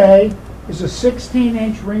djembe is a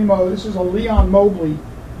 16-inch Remo. This is a Leon Mobley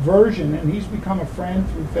version, and he's become a friend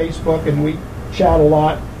through Facebook, and we chat a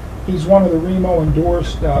lot. He's one of the Remo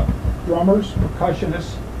endorsed drummers,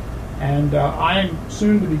 percussionists, and I am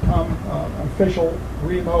soon to become an official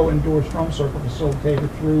Remo endorsed drum circle facilitator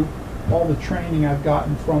through all the training I've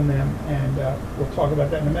gotten from them, and we'll talk about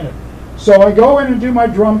that in a minute. So I go in and do my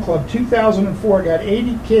drum club. 2004, I got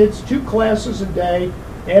 80 kids, 2 classes a day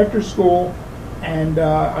after school, and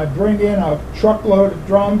I bring in a truckload of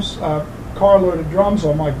drums, carload of drums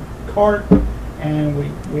on my cart, and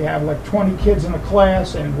we have like 20 kids in a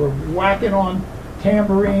class, and we're whacking on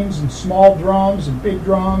tambourines and small drums and big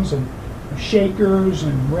drums and shakers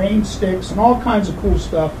and rain sticks and all kinds of cool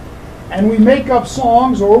stuff. And we make up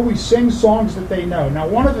songs, or we sing songs that they know. Now,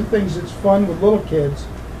 one of the things that's fun with little kids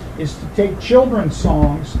is to take children's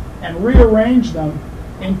songs and rearrange them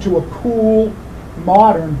into a cool,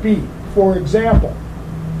 modern beat. For example,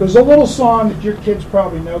 there's a little song that your kids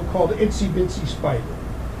probably know called Itsy Bitsy Spider.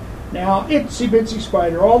 Now, Itsy Bitsy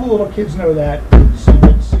Spider, all the little kids know that. Itsy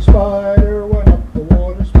Bitsy Spider went up the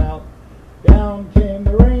water spout. Down came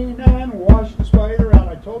the rain and washed the spider out.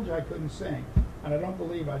 I told you I couldn't sing, and I don't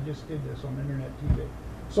believe I just did this on internet TV.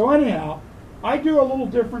 So anyhow, I do a little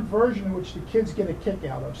different version in which the kids get a kick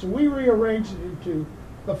out of. So we rearranged it into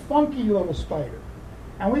the funky little spider,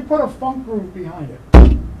 and we put a funk groove behind it.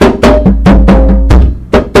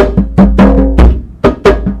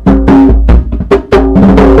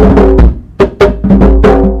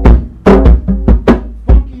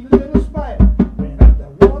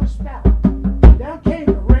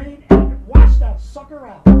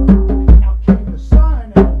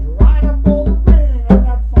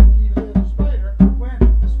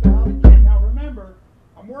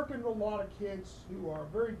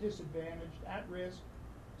 Disadvantaged, at risk,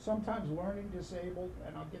 sometimes learning disabled,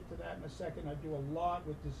 and I'll get to that in a second. I do a lot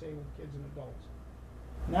with disabled kids and adults.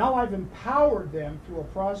 Now I've empowered them through a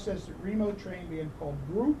process that Remo trained me in called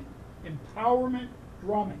group empowerment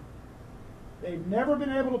drumming. They've never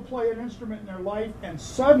been able to play an instrument in their life, and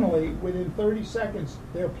suddenly, within 30 seconds,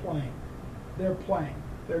 they're playing. They're playing.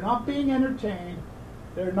 They're not being entertained.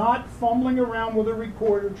 They're not fumbling around with a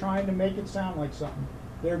recorder trying to make it sound like something.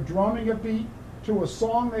 They're drumming a beat to a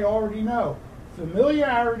song they already know.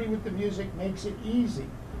 Familiarity with the music makes it easy.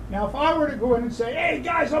 Now, if I were to go in and say, hey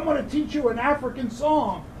guys, I'm going to teach you an African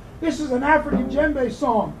song. This is an African djembe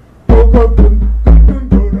song.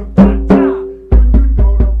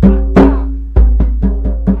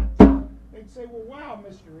 They'd say, well, wow,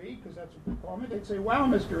 Mr. E, because that's what they call me. They'd say, wow,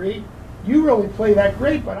 Mr. E, you really play that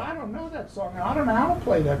great, but I don't know that song, and I don't know how to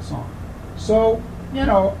play that song. So, you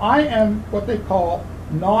know, I am what they call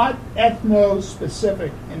not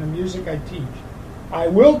ethno-specific in the music I teach. I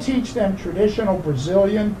will teach them traditional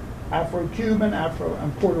Brazilian, Afro-Cuban, Afro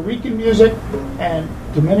and Puerto Rican music, and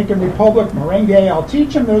Dominican Republic, merengue. I'll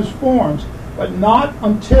teach them those forms, but not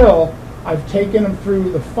until I've taken them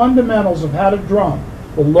through the fundamentals of how to drum.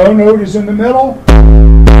 The low note is in the middle,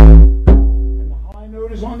 and the high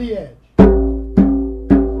note is on the edge.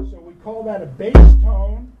 So we call that a bass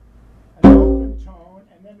tone, an open tone,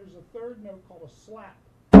 and then there's a third note called a slap.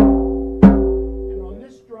 And on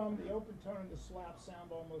this drum, the open tone and the slap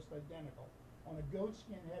sound almost identical. On a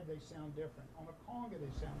goatskin head, they sound different. On a conga,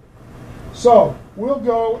 they sound different. So we'll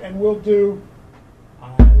go and we'll do,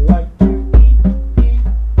 I like to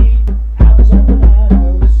eat apples and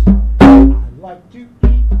bananas. I like to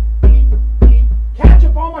eat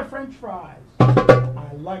ketchup on my French fries.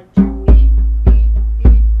 I like to eat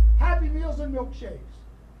Happy Meals and milkshakes.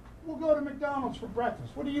 We'll go to McDonald's for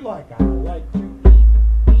breakfast. What do you like? I like to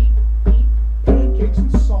eat pancakes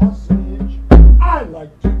and sausage. I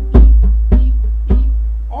like to eat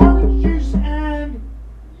orange juice and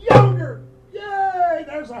yogurt. Yay!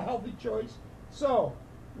 There's a healthy choice. So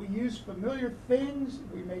we use familiar things.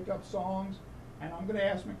 We make up songs. And I'm going to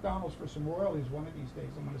ask McDonald's for some royalties one of these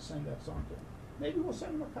days. I'm going to send that song to them. Maybe we'll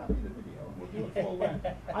send them a copy of the video and we'll do it full length.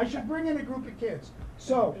 I should bring in a group of kids.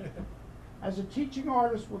 So, as a teaching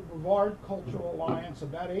artist with Brevard Cultural Alliance,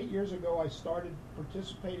 about 8 years ago I started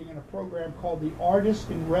participating in a program called the Artist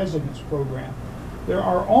in Residence program. There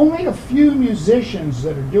are only a few musicians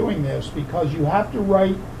that are doing this because you have to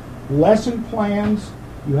write lesson plans,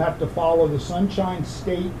 you have to follow the Sunshine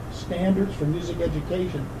State standards for music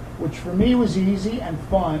education, which for me was easy and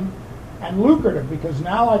fun and lucrative because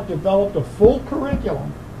now I've developed a full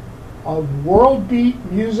curriculum of world beat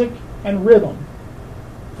music and rhythm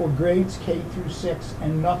for grades K through 6,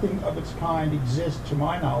 and nothing of its kind exists to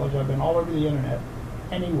my knowledge. I've been all over the internet,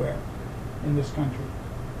 anywhere in this country.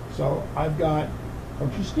 So I've got,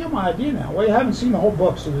 don't you steal my idea now. Well, you haven't seen the whole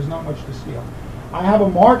book, so there's not much to steal. I have a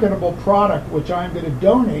marketable product which I'm going to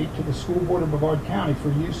donate to the School Board of Brevard County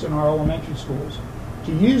for use in our elementary schools.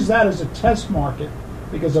 To use that as a test market,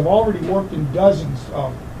 because I've already worked in dozens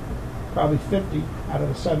of, probably 50 out of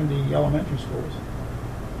the 70 elementary schools,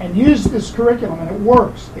 and use this curriculum, and it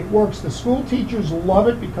works. It works. The school teachers love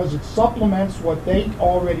it because it supplements what they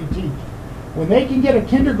already teach. When they can get a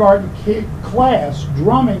kindergarten class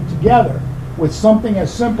drumming together with something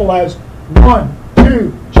as simple as 1,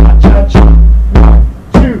 2, cha-cha-cha, 1,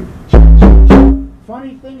 2, cha-cha-cha.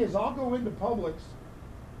 Funny thing is, I'll go into Publix.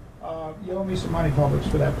 You owe me some money, Publix,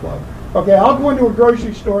 for that plug. Okay, I'll go into a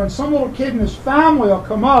grocery store, and some little kid and his family will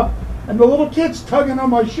come up, and the little kid's tugging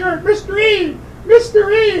on my shirt, Mr. E!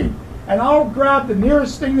 Mr. E! And I'll grab the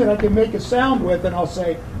nearest thing that I can make a sound with, and I'll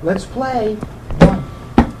say, let's play.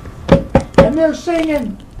 And they're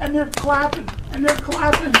singing, and they're clapping, and they're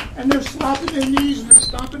clapping, and they're slapping their knees, and they're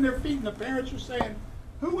stomping their feet, and the parents are saying,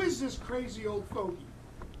 who is this crazy old fogey?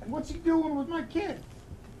 And what's he doing with my kid?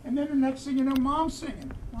 And then the next thing you know, Mom's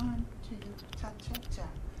singing. 1, 2, cha-cha-cha.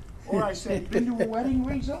 Or I say, been to a wedding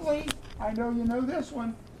recently? I know you know this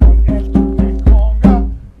one. 1 and 2 and conga.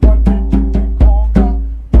 1 and 2 and conga.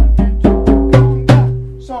 1 and 2 and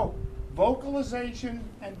conga. So, vocalization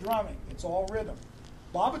and drumming. It's all rhythm.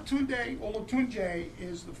 Babatunde Olatunji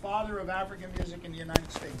is the father of African music in the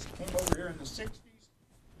United States. He came over here in the 60s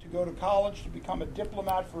to go to college to become a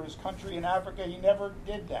diplomat for his country in Africa. He never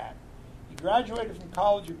did that. He graduated from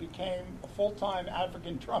college and became a full-time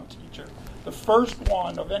African drum teacher, the first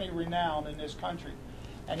one of any renown in this country.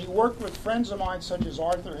 And he worked with friends of mine such as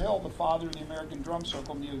Arthur Hill, the father of the American Drum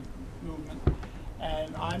Circle movement.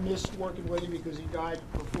 And I missed working with him because he died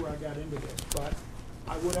before I got into this. But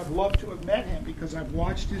I would have loved to have met him because I've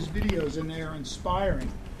watched his videos and they are inspiring.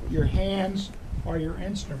 Your hands are your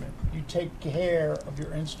instrument. You take care of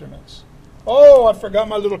your instruments. Oh, I forgot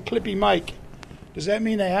my little clippy mic. Does that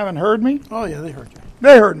mean they haven't heard me? Oh, yeah, they heard you.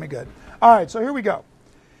 They heard me good. All right, so here we go.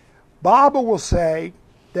 Baba will say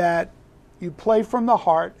that you play from the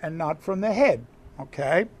heart and not from the head,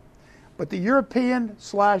 okay? But the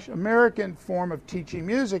European/American form of teaching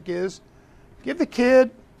music is give the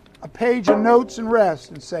kid a page of notes and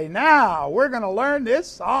rest and say, now we're going to learn this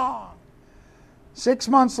song. 6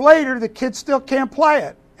 months later, the kid still can't play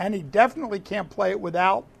it, and he definitely can't play it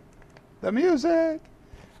without the music.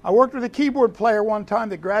 I worked with a keyboard player one time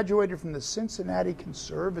that graduated from the Cincinnati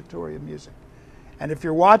Conservatory of Music. And if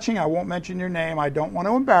you're watching, I won't mention your name. I don't want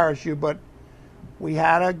to embarrass you, but we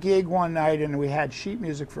had a gig one night and we had sheet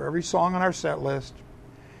music for every song on our set list.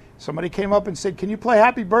 Somebody came up and said, can you play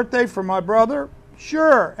Happy Birthday for my brother?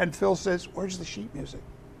 Sure. And Phil says, where's the sheet music?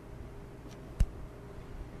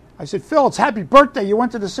 I said, Phil, it's Happy Birthday. You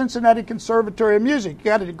went to the Cincinnati Conservatory of Music. You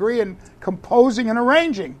got a degree in composing and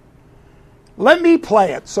arranging. Let me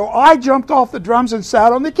play it. So I jumped off the drums and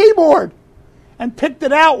sat on the keyboard and picked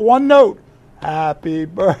it out one note. Happy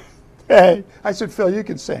birthday. I said, Phil, you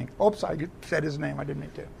can sing. Oops, I said his name. I didn't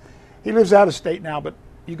mean to. He lives out of state now, but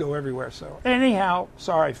you go everywhere. So anyhow,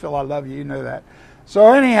 sorry, Phil, I love you. You know that.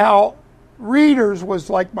 So anyhow, readers was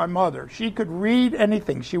like my mother. She could read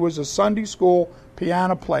anything. She was a Sunday school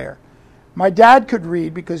piano player. My dad could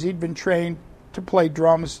read because he'd been trained to play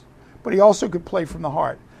drums, but he also could play from the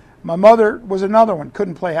heart. My mother was another one,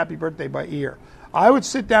 couldn't play Happy Birthday by ear. I would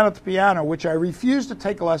sit down at the piano, which I refused to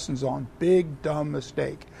take lessons on. Big, dumb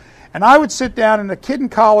mistake. And I would sit down, and a kid in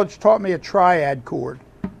college taught me a triad chord.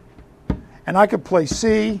 And I could play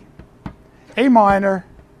C, A minor,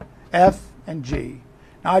 F, and G.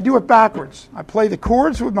 Now, I do it backwards. I play the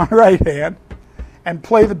chords with my right hand and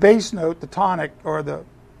play the bass note, the tonic, or the,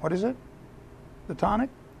 what is it? The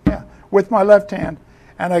tonic? Yeah, with my left hand.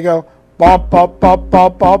 And I go, bop, bop, bop,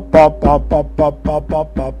 bop, bop, bop, bop, bop, bop, bop, bop,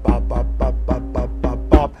 bop, bop, bop, bop, bop, bop, bop,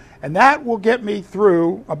 bop. And that will get me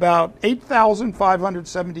through about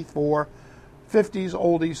 8,574 50s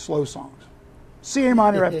oldies slow songs. C, A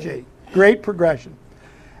minor, F, G. Great progression.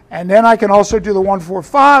 And then I can also do the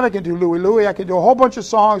 145, I can do Louie Louie, I can do a whole bunch of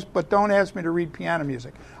songs, but don't ask me to read piano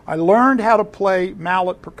music. I learned how to play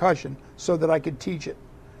mallet percussion so that I could teach it.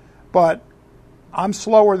 But I'm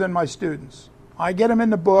slower than my students. I get them in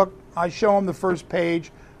the book, I show them the first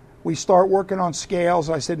page, we start working on scales.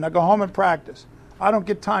 I said, now go home and practice. I don't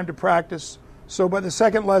get time to practice, so by the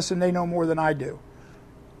second lesson they know more than I do.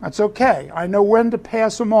 That's okay. I know when to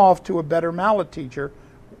pass them off to a better mallet teacher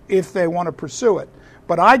if they want to pursue it.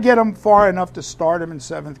 But I get them far enough to start them in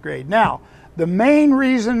 7th grade. Now, the main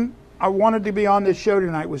reason I wanted to be on this show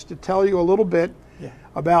tonight was to tell you a little bit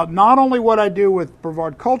about not only what I do with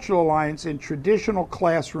Brevard Cultural Alliance in traditional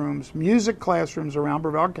classrooms, music classrooms around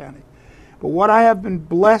Brevard County, but what I have been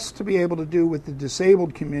blessed to be able to do with the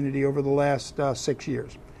disabled community over the last 6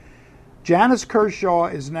 years. Janice Kershaw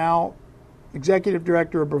is now Executive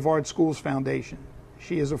Director of Brevard Schools Foundation.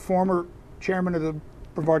 She is a former chairman of the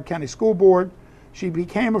Brevard County School Board. She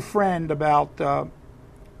became a friend about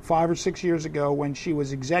 5 or 6 years ago when she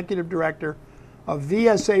was Executive Director of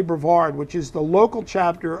VSA Brevard, which is the local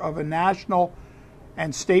chapter of a national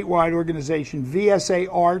and statewide organization, VSA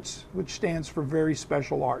Arts, which stands for Very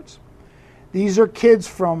Special Arts. These are kids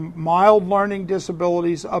from mild learning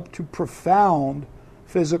disabilities up to profound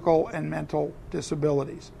physical and mental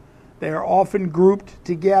disabilities. They are often grouped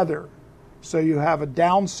together. So you have a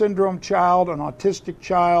Down syndrome child, an autistic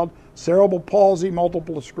child, cerebral palsy,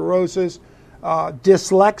 multiple sclerosis,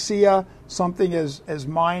 dyslexia, something as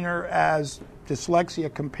minor as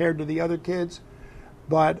dyslexia compared to the other kids.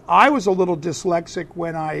 But I was a little dyslexic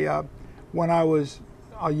when I was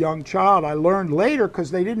a young child. I learned later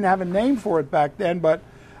because they didn't have a name for it back then, but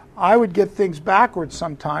I would get things backwards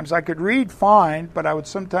sometimes. I could read fine, but I would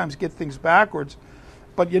sometimes get things backwards.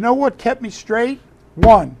 But you know what kept me straight?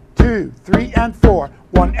 1, 2, 3, and 4.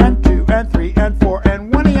 1 and 2 and 3 and 4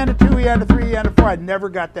 and 1 and a 2 and a 3 and a 4. I never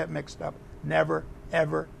got that mixed up. Never,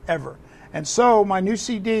 ever, ever. And so my new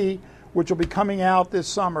CD, which will be coming out this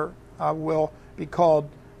summer, will be called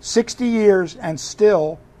 60 Years and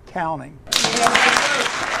Still Counting.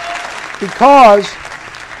 Because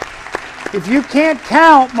if you can't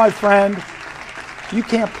count, my friend, you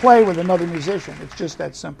can't play with another musician. It's just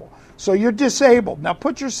that simple. So you're disabled. Now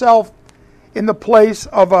put yourself in the place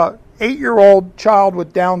of a 8-year-old child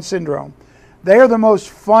with Down syndrome. They are the most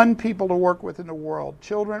fun people to work with in the world,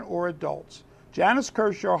 children or adults. Janice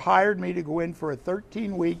Kershaw hired me to go in for a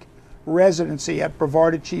 13-week residency at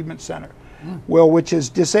Brevard Achievement Center, which is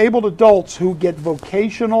disabled adults who get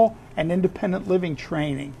vocational and independent living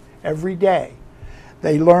training every day.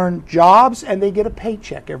 They learn jobs and they get a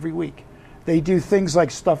paycheck every week. They do things like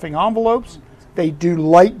stuffing envelopes. They do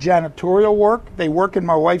light janitorial work. They work in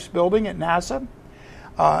my wife's building at NASA.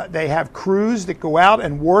 They have crews that go out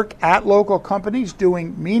and work at local companies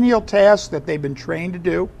doing menial tasks that they've been trained to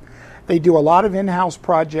do. They do a lot of in-house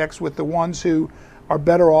projects with the ones who are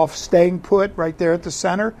better off staying put right there at the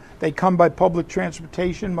center. They come by public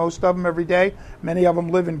transportation, most of them every day. Many of them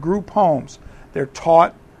live in group homes. They're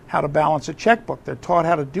taught how to balance a checkbook. They're taught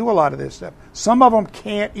how to do a lot of this stuff. Some of them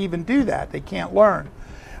can't even do that. They can't learn.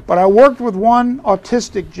 But I worked with one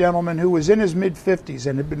autistic gentleman who was in his mid-50s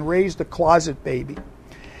and had been raised a closet baby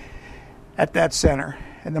at that center.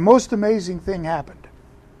 And the most amazing thing happened.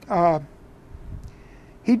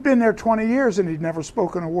 He'd been there 20 years and he'd never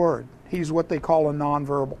spoken a word. He's what they call a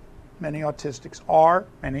nonverbal. Many autistics are,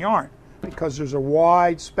 many aren't, because there's a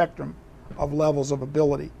wide spectrum of levels of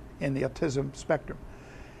ability in the autism spectrum.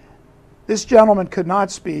 This gentleman could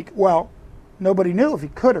not speak. Well, nobody knew if he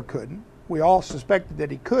could or couldn't. We all suspected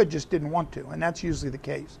that he could, just didn't want to, and that's usually the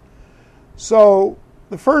case. So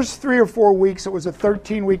the first 3 or 4 weeks, it was a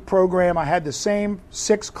 13-week program. I had the same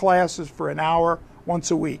 6 classes for an hour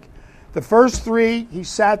once a week. The first 3, he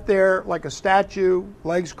sat there like a statue,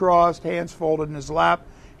 legs crossed, hands folded in his lap.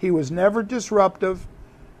 He was never disruptive.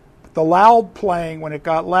 The loud playing, when it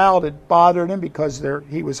got loud, it bothered him because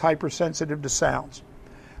he was hypersensitive to sounds.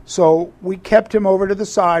 So we kept him over to the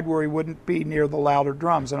side where he wouldn't be near the louder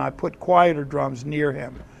drums, and I put quieter drums near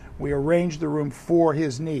him. We arranged the room for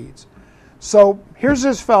his needs. So here's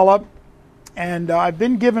this fella, and I've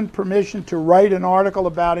been given permission to write an article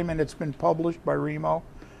about him, and it's been published by Remo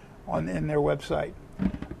in their website.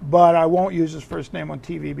 But I won't use his first name on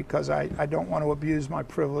TV because I don't want to abuse my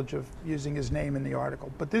privilege of using his name in the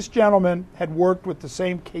article. But this gentleman had worked with the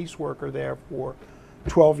same caseworker there for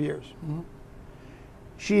 12 years. Mm-hmm.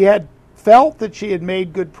 She had felt that she had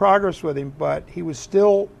made good progress with him, but he was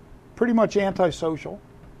still pretty much antisocial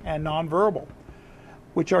and nonverbal,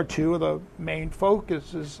 which are 2 of the main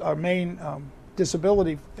focuses, main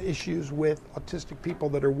disability issues with autistic people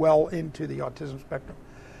that are well into the autism spectrum.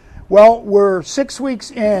 Well, we're 6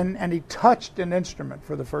 weeks in, and he touched an instrument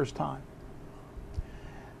for the first time.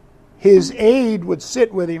 His aide would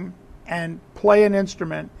sit with him and play an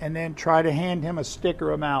instrument and then try to hand him a stick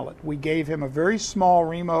or a mallet. We gave him a very small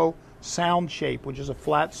Remo sound shape, which is a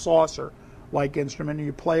flat saucer-like instrument, and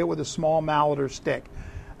you play it with a small mallet or stick.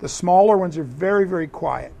 The smaller ones are very, very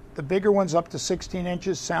quiet. The bigger ones up to 16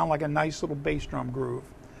 inches sound like a nice little bass drum groove.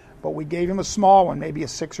 But we gave him a small one, maybe a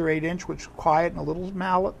 6 or 8 inch, which was quiet, and a little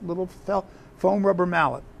mallet, little foam rubber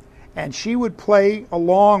mallet. And she would play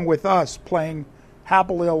along with us, playing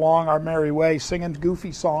happily along our merry way, singing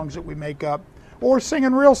goofy songs that we make up, or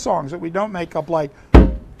singing real songs that we don't make up, like,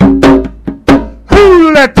 "Who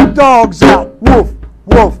let the dogs out? Woof,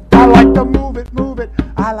 woof. I like to move it, move it.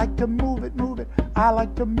 I like to move it, move it. I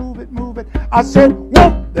like to move it, move it." I said,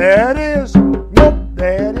 "Whoop, there it is. Whoop,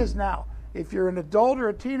 there it is." Now, if you're an adult or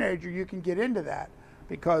a teenager, you can get into that,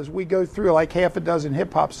 because we go through like half a dozen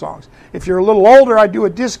hip-hop songs. If you're a little older, I do a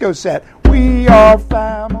disco set. We are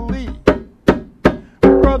family, my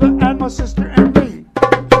brother and my sister and me.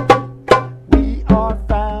 We are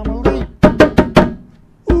family.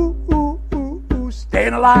 Ooh, ooh, ooh, ooh,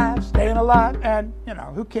 staying alive, and, you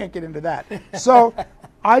know, who can't get into that? So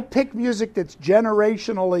I pick music that's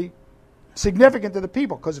generationally significant to the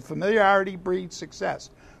people, because familiarity breeds success.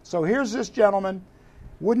 So here's this gentleman,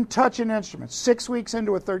 wouldn't touch an instrument, 6 weeks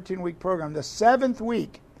into a 13-week program. The 7th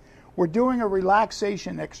week, we're doing a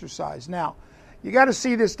relaxation exercise. Now, you got to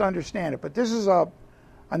see this to understand it, but this is an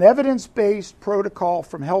evidence-based protocol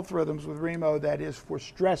from Health Rhythms with Remo that is for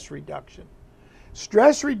stress reduction.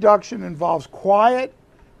 Stress reduction involves quiet,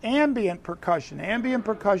 ambient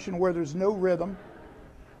percussion where there's no rhythm,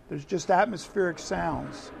 there's just atmospheric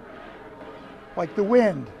sounds, like the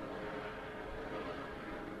wind.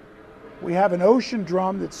 We have an ocean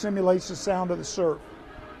drum that simulates the sound of the surf.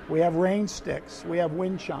 We have rain sticks. We have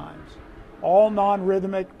wind chimes. All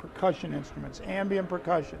non-rhythmic percussion instruments, ambient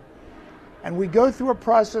percussion. And we go through a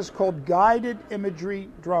process called guided imagery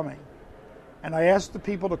drumming. And I ask the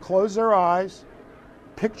people to close their eyes,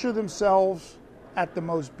 picture themselves at the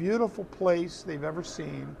most beautiful place they've ever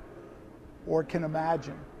seen or can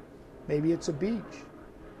imagine. Maybe it's a beach.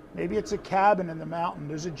 Maybe it's a cabin in the mountain.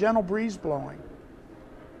 There's a gentle breeze blowing.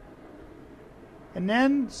 And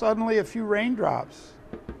then suddenly a few raindrops.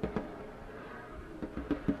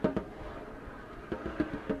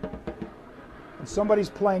 And somebody's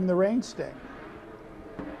playing the rain stick.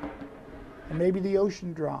 And maybe the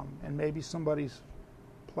ocean drum. And maybe somebody's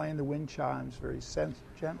playing the wind chimes very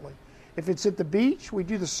gently. If it's at the beach, we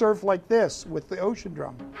do the surf like this with the ocean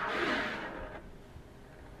drum.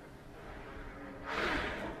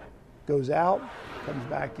 Goes out, comes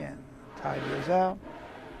back in. Tide goes out,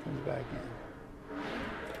 comes back in.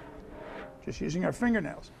 Just using our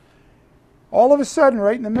fingernails. All of a sudden,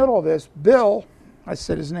 right in the middle of this, Bill, I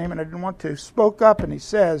said his name and I didn't want to, spoke up and he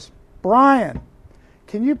says, "Brian,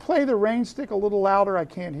 can you play the rain stick a little louder? I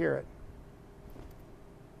can't hear it."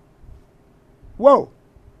 Whoa.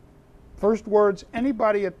 First words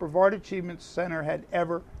anybody at Brevard Achievement Center had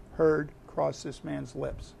ever heard cross this man's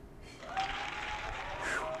lips.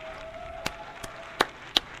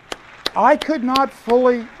 I could not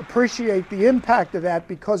fully appreciate the impact of that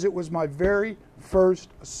because it was my very first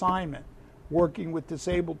assignment working with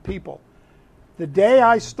disabled people. The day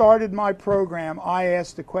I started my program, I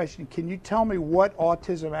asked the question, can you tell me what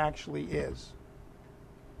autism actually is?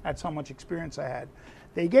 That's how much experience I had.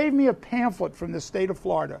 They gave me a pamphlet from the state of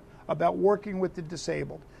Florida about working with the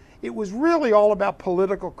disabled. It was really all about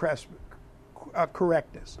political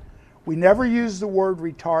correctness. We never used the word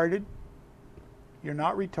retarded. You're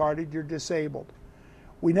not retarded, you're disabled.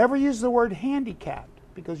 We never use the word handicapped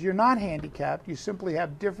because you're not handicapped, you simply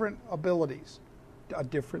have different abilities, a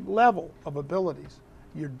different level of abilities.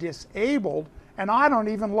 You're disabled, and I don't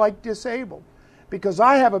even like disabled because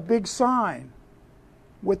I have a big sign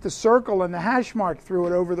with the circle and the hash mark through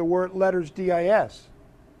it over the word letters DIS.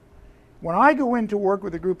 When I go in to work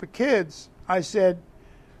with a group of kids, I said,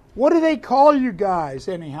 what do they call you guys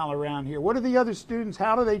anyhow around here? What do the other students,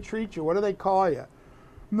 how do they treat you? What do they call you?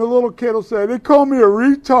 And the little kid will say, they call me a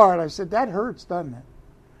retard. I said, that hurts, doesn't it?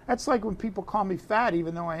 That's like when people call me fat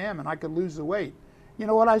even though I am and I could lose the weight. You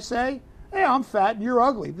know what I say? Hey, I'm fat and you're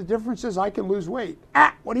ugly. The difference is I can lose weight.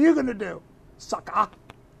 What are you going to do? Sucker.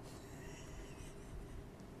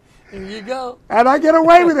 Here you go. And I get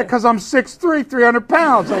away with it because I'm 6'3", 300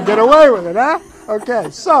 pounds. I get away with it, huh?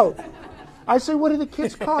 Okay, so I say, what do the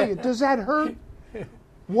kids call you? Does that hurt?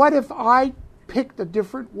 What if I picked a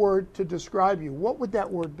different word to describe you? What would that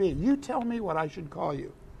word be? You tell me what I should call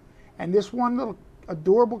you. And this one little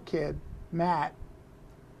adorable kid, Matt,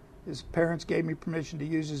 His parents gave me permission to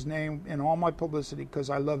use his name in all my publicity because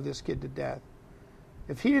I love this kid to death.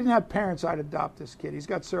 If he didn't have parents, I'd adopt this kid. He's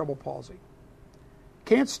got cerebral palsy.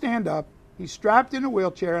 Can't stand up. He's strapped in a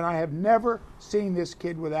wheelchair, and I have never seen this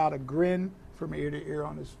kid without a grin from ear to ear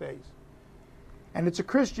on his face. And it's a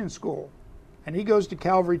Christian school, and he goes to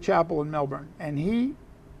Calvary Chapel in Melbourne, and he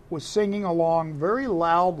was singing along very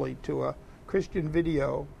loudly to a Christian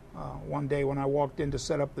video one day when I walked in to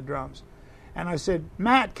set up the drums. And I said,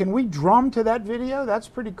 Matt, can we drum to that video? That's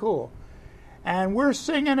pretty cool. And we're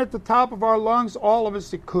singing at the top of our lungs, all of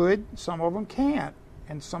us that could. Some of them can't,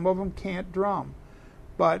 and some of them can't drum.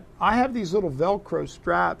 But I have these little Velcro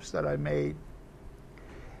straps that I made,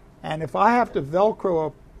 and if I have to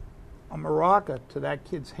Velcro a maraca to that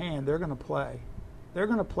kid's hand, they're going to play. They're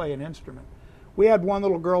going to play an instrument. We had one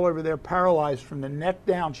little girl over there paralyzed from the neck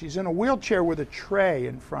down. She's in a wheelchair with a tray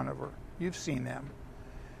in front of her. You've seen them.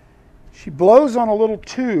 She blows on a little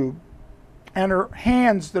tube, and her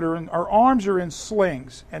arms are in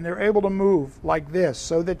slings, and they're able to move like this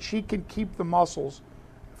so that she can keep the muscles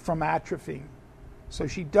from atrophying. So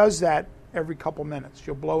she does that every couple minutes.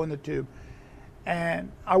 She'll blow in the tube. And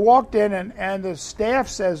I walked in, and the staff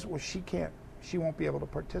says, well, she won't be able to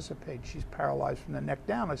participate. She's paralyzed from the neck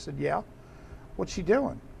down. I said, yeah. What's she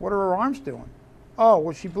doing? What are her arms doing? Oh,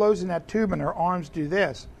 well, she blows in that tube and her arms do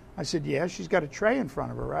this. I said, yeah, she's got a tray in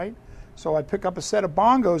front of her, right? So I pick up a set of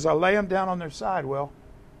bongos. I lay them down on their side, Will.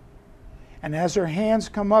 And as her hands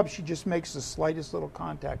come up, she just makes the slightest little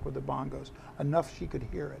contact with the bongos, enough she could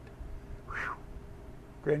hear it. Whew.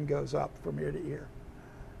 Grin goes up from ear to ear.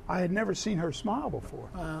 I had never seen her smile before.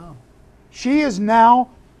 Wow. She is now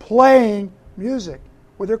playing music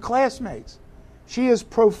with her classmates. She is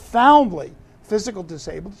profoundly physical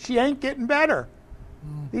disabled. She ain't getting better.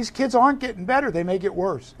 These kids aren't getting better. They may get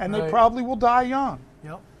worse. And they probably will die young.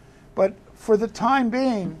 Yep. But for the time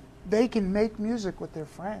being, they can make music with their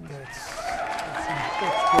friends. That's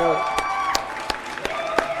great.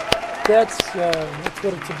 That's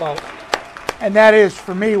what it's about. And that is,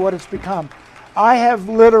 for me, what it's become. I have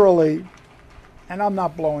literally, and I'm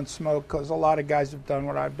not blowing smoke because a lot of guys have done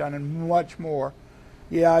what I've done and much more.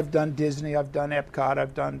 Yeah, I've done Disney, I've done Epcot,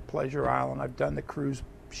 I've done Pleasure Island, I've done the cruise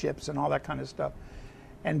ships and all that kind of stuff.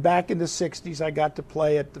 And back in the 60s, I got to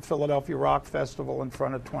play at the Philadelphia Rock Festival in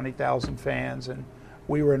front of 20,000 fans, and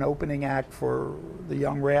we were an opening act for the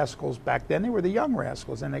Young Rascals. Back then, they were the Young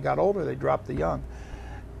Rascals, and they got older, they dropped the young.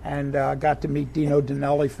 And got to meet Dino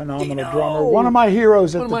Danelli, phenomenal drummer. One of my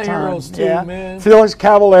heroes at the time. One of my heroes too, man. Felix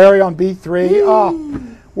Cavallari on B3.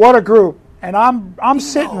 Oh, what a group. And I'm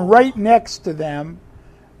sitting right next to them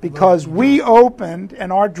because we opened,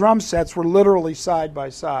 and our drum sets were literally side by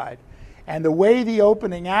side. And the way the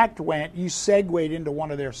opening act went, you segued into one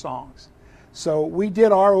of their songs. So we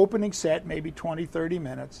did our opening set, maybe 20, 30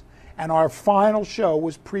 minutes, and our final show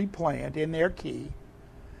was pre-planned in their key.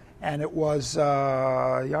 And it was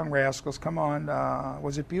Young Rascals, come on,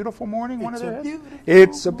 was it Beautiful Morning?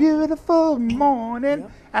 It's a beautiful morning. Yeah.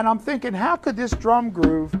 And I'm thinking, how could this drum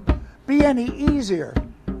groove be any easier?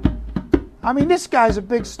 I mean, this guy's a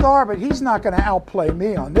big star, but he's not going to outplay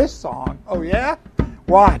me on this song. Oh, yeah?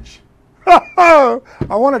 Watch. I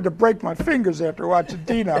wanted to break my fingers after watching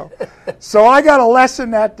Dino. So I got a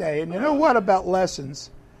lesson that day. And you know what about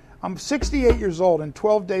lessons? I'm 68 years old. In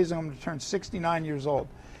 12 days, I'm going to turn 69 years old.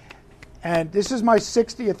 And this is my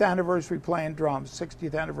 60th anniversary playing drums,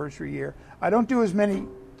 60th anniversary year. I don't do as many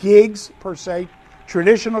gigs, per se,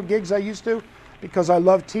 traditional gigs I used to, because I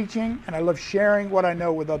love teaching and I love sharing what I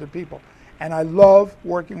know with other people. And I love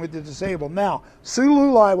working with the disabled. Now, Sue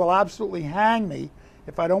Lulai will absolutely hang me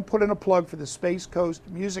if I don't put in a plug for the Space Coast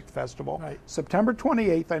Music Festival. Right. September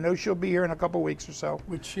 28th. I know she'll be here in a couple weeks or so.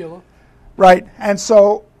 With Sheila. Right. And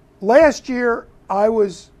so last year I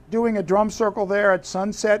was doing a drum circle there at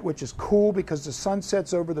sunset, which is cool because the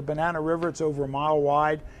sunset's over the Banana River. It's over a mile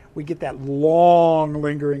wide. We get that long,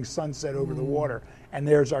 lingering sunset over the water, and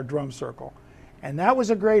there's our drum circle. And that was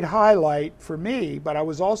a great highlight for me, but I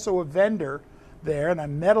was also a vendor there, and I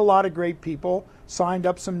met a lot of great people, signed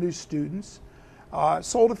up some new students,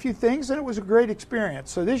 sold a few things, and it was a great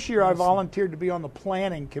experience. So this year I volunteered to be on the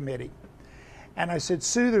planning committee. And I said,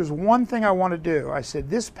 Sue, there's one thing I want to do. I said,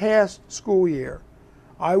 this past school year,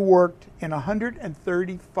 I worked in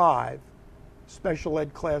 135 special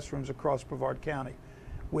ed classrooms across Brevard County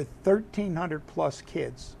with 1,300 plus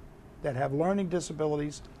kids that have learning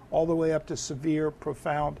disabilities all the way up to severe,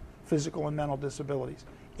 profound physical and mental disabilities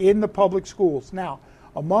in the public schools. Now,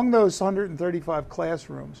 among those 135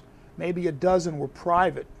 classrooms, maybe a dozen were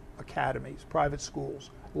private academies, private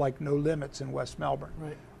schools, like No Limits in West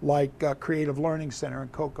Melbourne, like Creative Learning Center in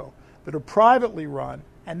Cocoa, that are privately run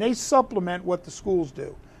and they supplement what the schools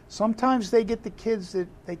do. Sometimes they get the kids that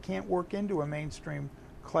they can't work into a mainstream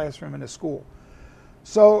classroom in a school.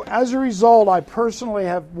 So as a result, I personally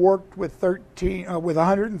have worked with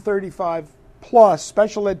 135 plus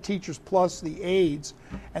special ed teachers plus the aides,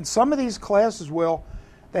 and some of these classes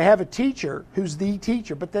they have a teacher who's the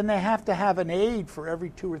teacher, but then they have to have an aide for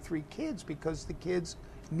every 2 or 3 kids because the kids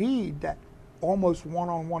need that almost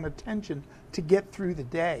one-on-one attention to get through the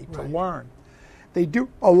day, to learn. They do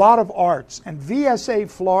a lot of arts, and VSA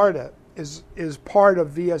Florida is part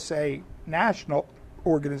of VSA National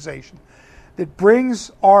Organization that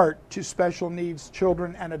brings art to special needs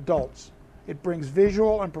children and adults. It brings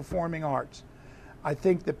visual and performing arts. I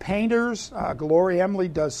think the painters, Gloria Emily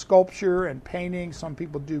does sculpture and painting. Some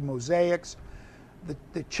people do mosaics.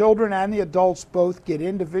 The children and the adults both get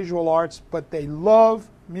into visual arts, but they love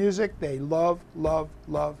music. They love, love,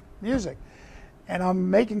 love music. And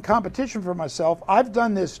I'm making competition for myself. I've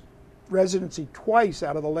done this residency twice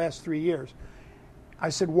out of the last 3 years. I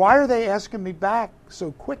said, why are they asking me back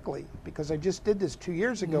so quickly? Because I just did this 2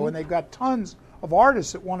 years ago, and they've got tons of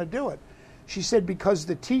artists that want to do it. She said, because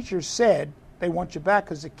the teachers said they want you back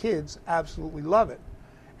because the kids absolutely love it.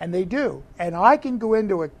 And they do. And I can go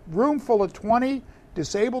into a room full of 20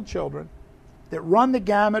 disabled children that run the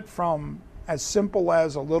gamut from as simple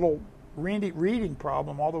as a little reading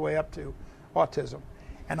problem all the way up to autism.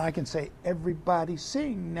 And I can say, everybody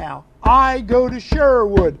sing now. I go to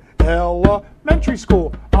Sherwood Elementary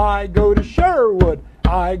School. I go to Sherwood.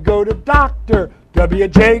 I go to Dr.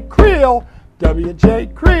 W.J. Creel.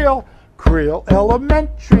 W.J. Creel. Creel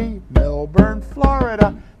Elementary, Melbourne,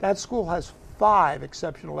 Florida. That school has 5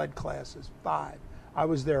 exceptional ed classes. 5. I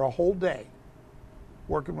was there a whole day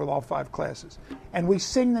working with all 5 classes. And we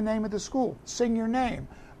sing the name of the school. Sing your name.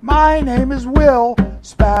 My name is Will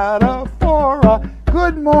Spadafora.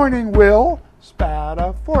 Good morning, Will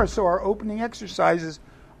Spadafora. So our opening exercise is,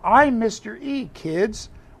 I'm Mr. E, kids.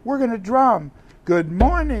 We're going to drum. Good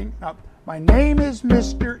morning. Now, my name is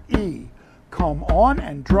Mr. E. Come on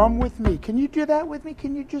and drum with me. Can you do that with me?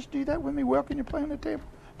 Can you just do that with me? Will, can you play on the table?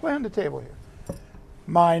 Play on the table here.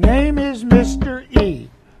 My name is Mr. E.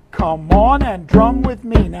 Come on and drum with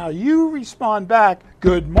me. Now you respond back,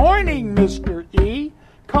 good morning, Mr. E.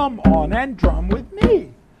 Come on and drum with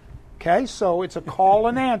me. Okay, so it's a call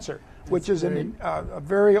and answer, which is a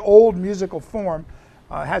very old musical form,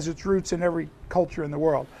 has its roots in every culture in the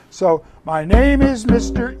world. So, my name is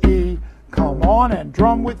Mr. E. Come on and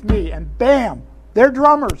drum with me. And bam, they're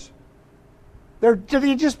drummers.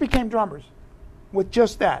 They just became drummers with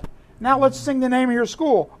just that. Now let's sing the name of your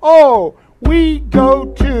school. Oh, we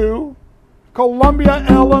go to Columbia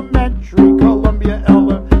Elementary, Columbia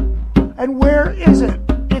Elementary. And where is it?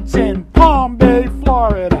 It's in Palm Bay,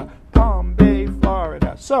 Florida. Palm Bay,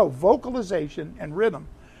 Florida. So, vocalization and rhythm.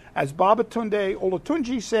 As Babatunde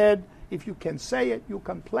Olatunji said, if you can say it, you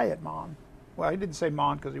can play it, Mon. Well, he didn't say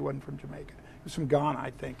Mon because he wasn't from Jamaica. He was from Ghana,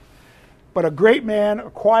 I think. But a great man, a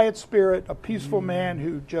quiet spirit, a peaceful man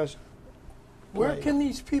who just Where can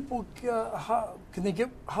these people, how do they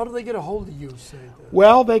get a hold of you, say that?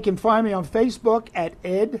 Well, they can find me on Facebook at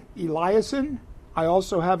Ed Eliason. I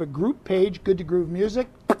also have a group page, Good to Groove Music.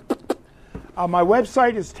 My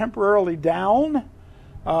website is temporarily down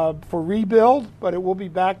for rebuild, but it will be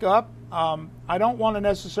back up. I don't want to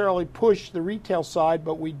necessarily push the retail side,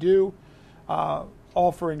 but we do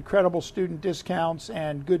offer incredible student discounts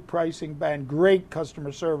and good pricing and great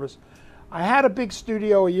customer service. I had a big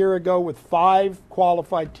studio a year ago with 5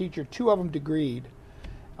 qualified teachers, 2 of them degreed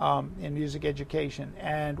in music education,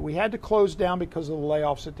 and we had to close down because of the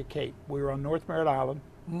layoffs at the Cape. We were on North Merritt Island,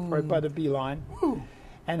 right by the Beeline,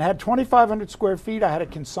 and had 2,500 square feet. I had a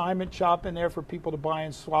consignment shop in there for people to buy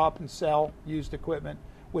and swap and sell used equipment,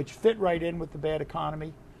 which fit right in with the bad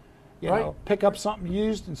economy. You know, pick up something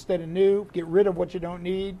used instead of new, get rid of what you don't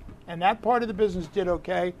need, and that part of the business did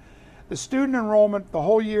okay. The student enrollment, the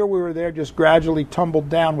whole year we were there, just gradually tumbled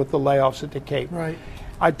down with the layoffs at the Cape. Right.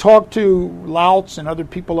 I talked to Louts and other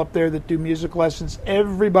people up there that do music lessons.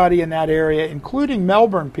 Everybody in that area, including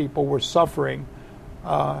Melbourne people, were suffering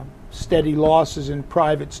steady losses in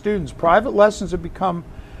private students. Private lessons have become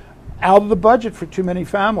out of the budget for too many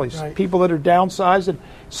families, people that are downsized. And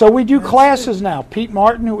so we do classes now. Pete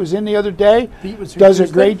Martin, who was in the other day, does a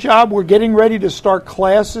great job. We're getting ready to start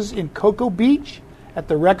classes in Cocoa Beach at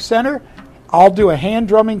the rec center. I'll do a hand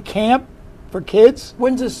drumming camp for kids.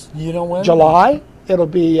 When's this? You know when? July. It'll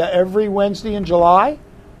be every Wednesday in July.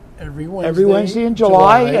 Every Wednesday. Every Wednesday in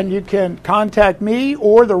July. And you can contact me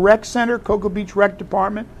or the rec center, Cocoa Beach Rec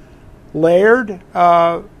Department. Laird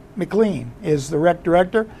McLean is the rec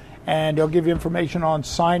director. and they'll give you information on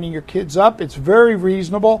signing your kids up. It's very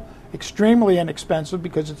reasonable, extremely inexpensive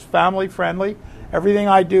because it's family friendly. Everything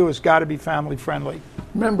I do has got to be family friendly.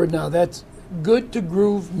 Remember now, that's Good to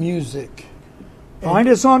Groove Music. Find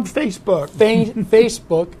us on Facebook.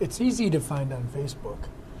 Facebook. It's easy to find on Facebook.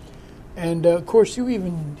 And, of course, you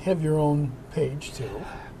even have your own page, too.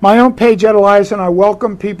 My own page at Eliason. I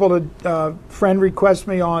welcome people to friend request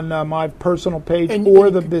me on my personal page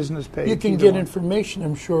or the business page. You can get information,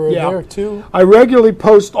 I'm sure, there, too. I regularly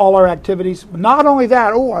post all our activities. Not only that,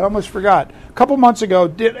 I almost forgot. A couple months ago,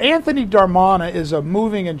 Anthony Darmana is a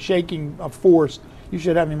moving and shaking force. You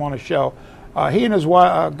should have him on a show. He and his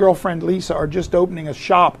girlfriend, Lisa, are just opening a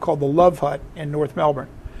shop called the Love Hut in North Melbourne.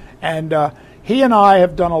 And he and I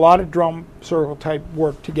have done a lot of drum circle type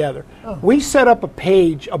work together. Oh. We set up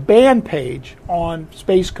a band page on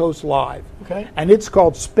Space Coast Live. Okay. And it's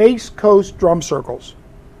called Space Coast Drum Circles.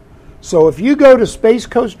 So if you go to Space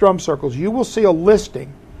Coast Drum Circles, you will see a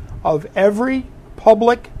listing of every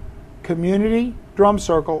public community drum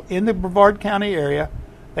circle in the Brevard County area.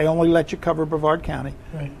 They only let you cover Brevard County.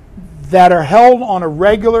 Right. That are held on a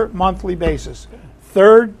regular monthly basis.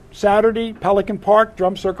 Third Saturday, Pelican Park,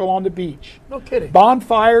 drum circle on the beach. No kidding.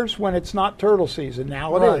 Bonfires when it's not turtle season.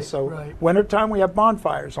 Now it is. So right. Wintertime we have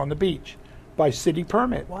bonfires on the beach by city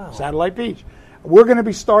permit. Wow. Satellite Beach. We're going to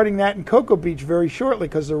be starting that in Cocoa Beach very shortly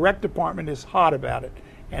because the rec department is hot about it.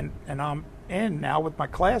 And I'm in now with my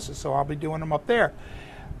classes, so I'll be doing them up there.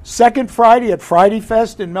 Second Friday at Friday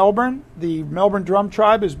Fest in Melbourne, the Melbourne Drum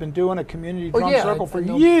Tribe has been doing a community drum circle for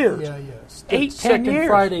years. Yeah, yes. 8-10 years.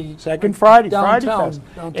 Friday. Second Friday, Downtown, Friday Fest.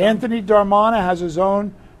 downtown. Anthony Darmana has his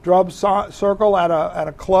own drum circle at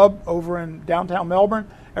a club over in downtown Melbourne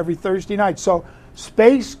every Thursday night. So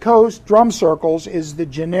Space Coast Drum Circles is the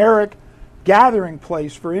generic gathering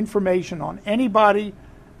place for information on anybody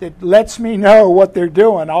that lets me know what they're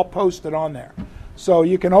doing. I'll post it on there. So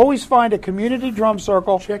you can always find a community drum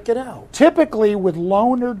circle. Check it out. Typically with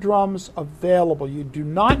loaner drums available. You do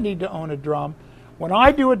not need to own a drum. When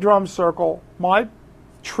I do a drum circle, my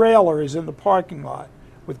trailer is in the parking lot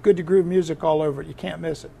with Good to Groove music all over it. You can't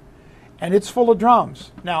miss it. And it's full of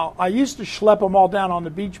drums. Now, I used to schlep them all down on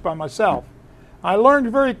the beach by myself. I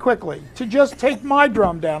learned very quickly to just take my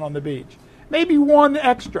drum down on the beach. Maybe one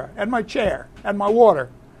extra, and my chair, and my water.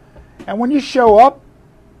 And when you show up,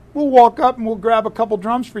 we'll walk up and we'll grab a couple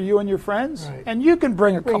drums for you and your friends, right. and you can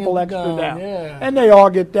bring a couple extra down. Yeah. And they all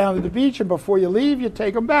get down to the beach, and before you leave, you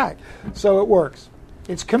take them back. So it works.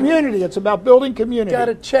 It's community. It's about building community. Got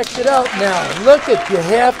to check it out now. Look it, you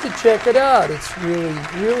have to check it out. It's really,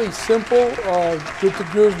 really simple. Good to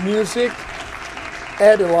Groove Music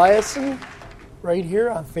at Eliason, right here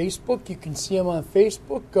on Facebook. You can see them on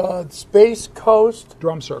Facebook. Space Coast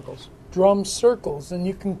Drum Circles. Drum Circles, and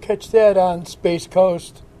you can catch that on Space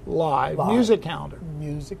Coast Live. Music calendar.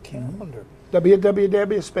 Music calendar.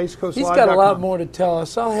 www.spacecoastlive.com. He's got a lot more to tell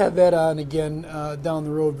us. I'll have that on again down the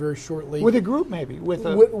road very shortly. With a group, maybe. We're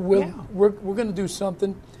going to do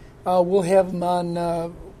something. We'll have him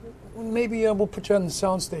on. Maybe we'll put you on the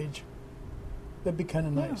soundstage. That'd be kind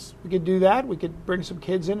of nice. We could do that. We could bring some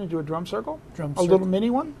kids in and do a drum circle. A little mini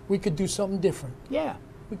one. We could do something different. Yeah.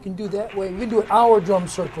 We can do that way. We can do an hour drum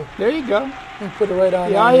circle. There you go. And put it right on.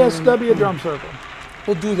 The ISW drum circle.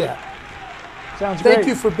 We'll do that. Sounds great. Thank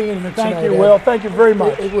you for being here tonight. Thank you, Will. Thank you very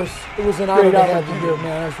much. It was an honor to have you here,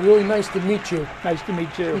 man. It was really nice to meet you. Nice to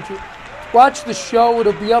meet you. Watch the show.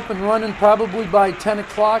 It'll be up and running probably by 10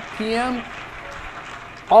 o'clock p.m.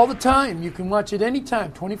 all the time. You can watch it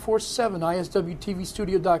anytime, 24/7,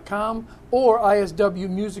 iswtvstudio.com or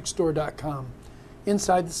iswmusicstore.com,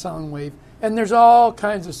 inside the Soundwave. And there's all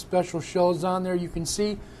kinds of special shows on there you can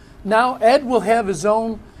see. Now, Ed will have his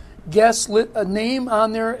own a name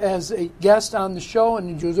on there as a guest on the show,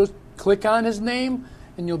 and you'll just click on his name,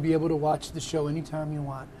 and you'll be able to watch the show anytime you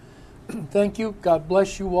want. Thank you. God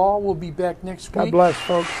bless you all. We'll be back next week. God bless,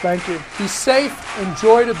 folks. Thank you. Be safe.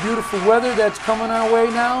 Enjoy the beautiful weather that's coming our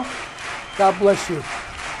way now. God bless you.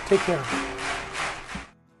 Take care.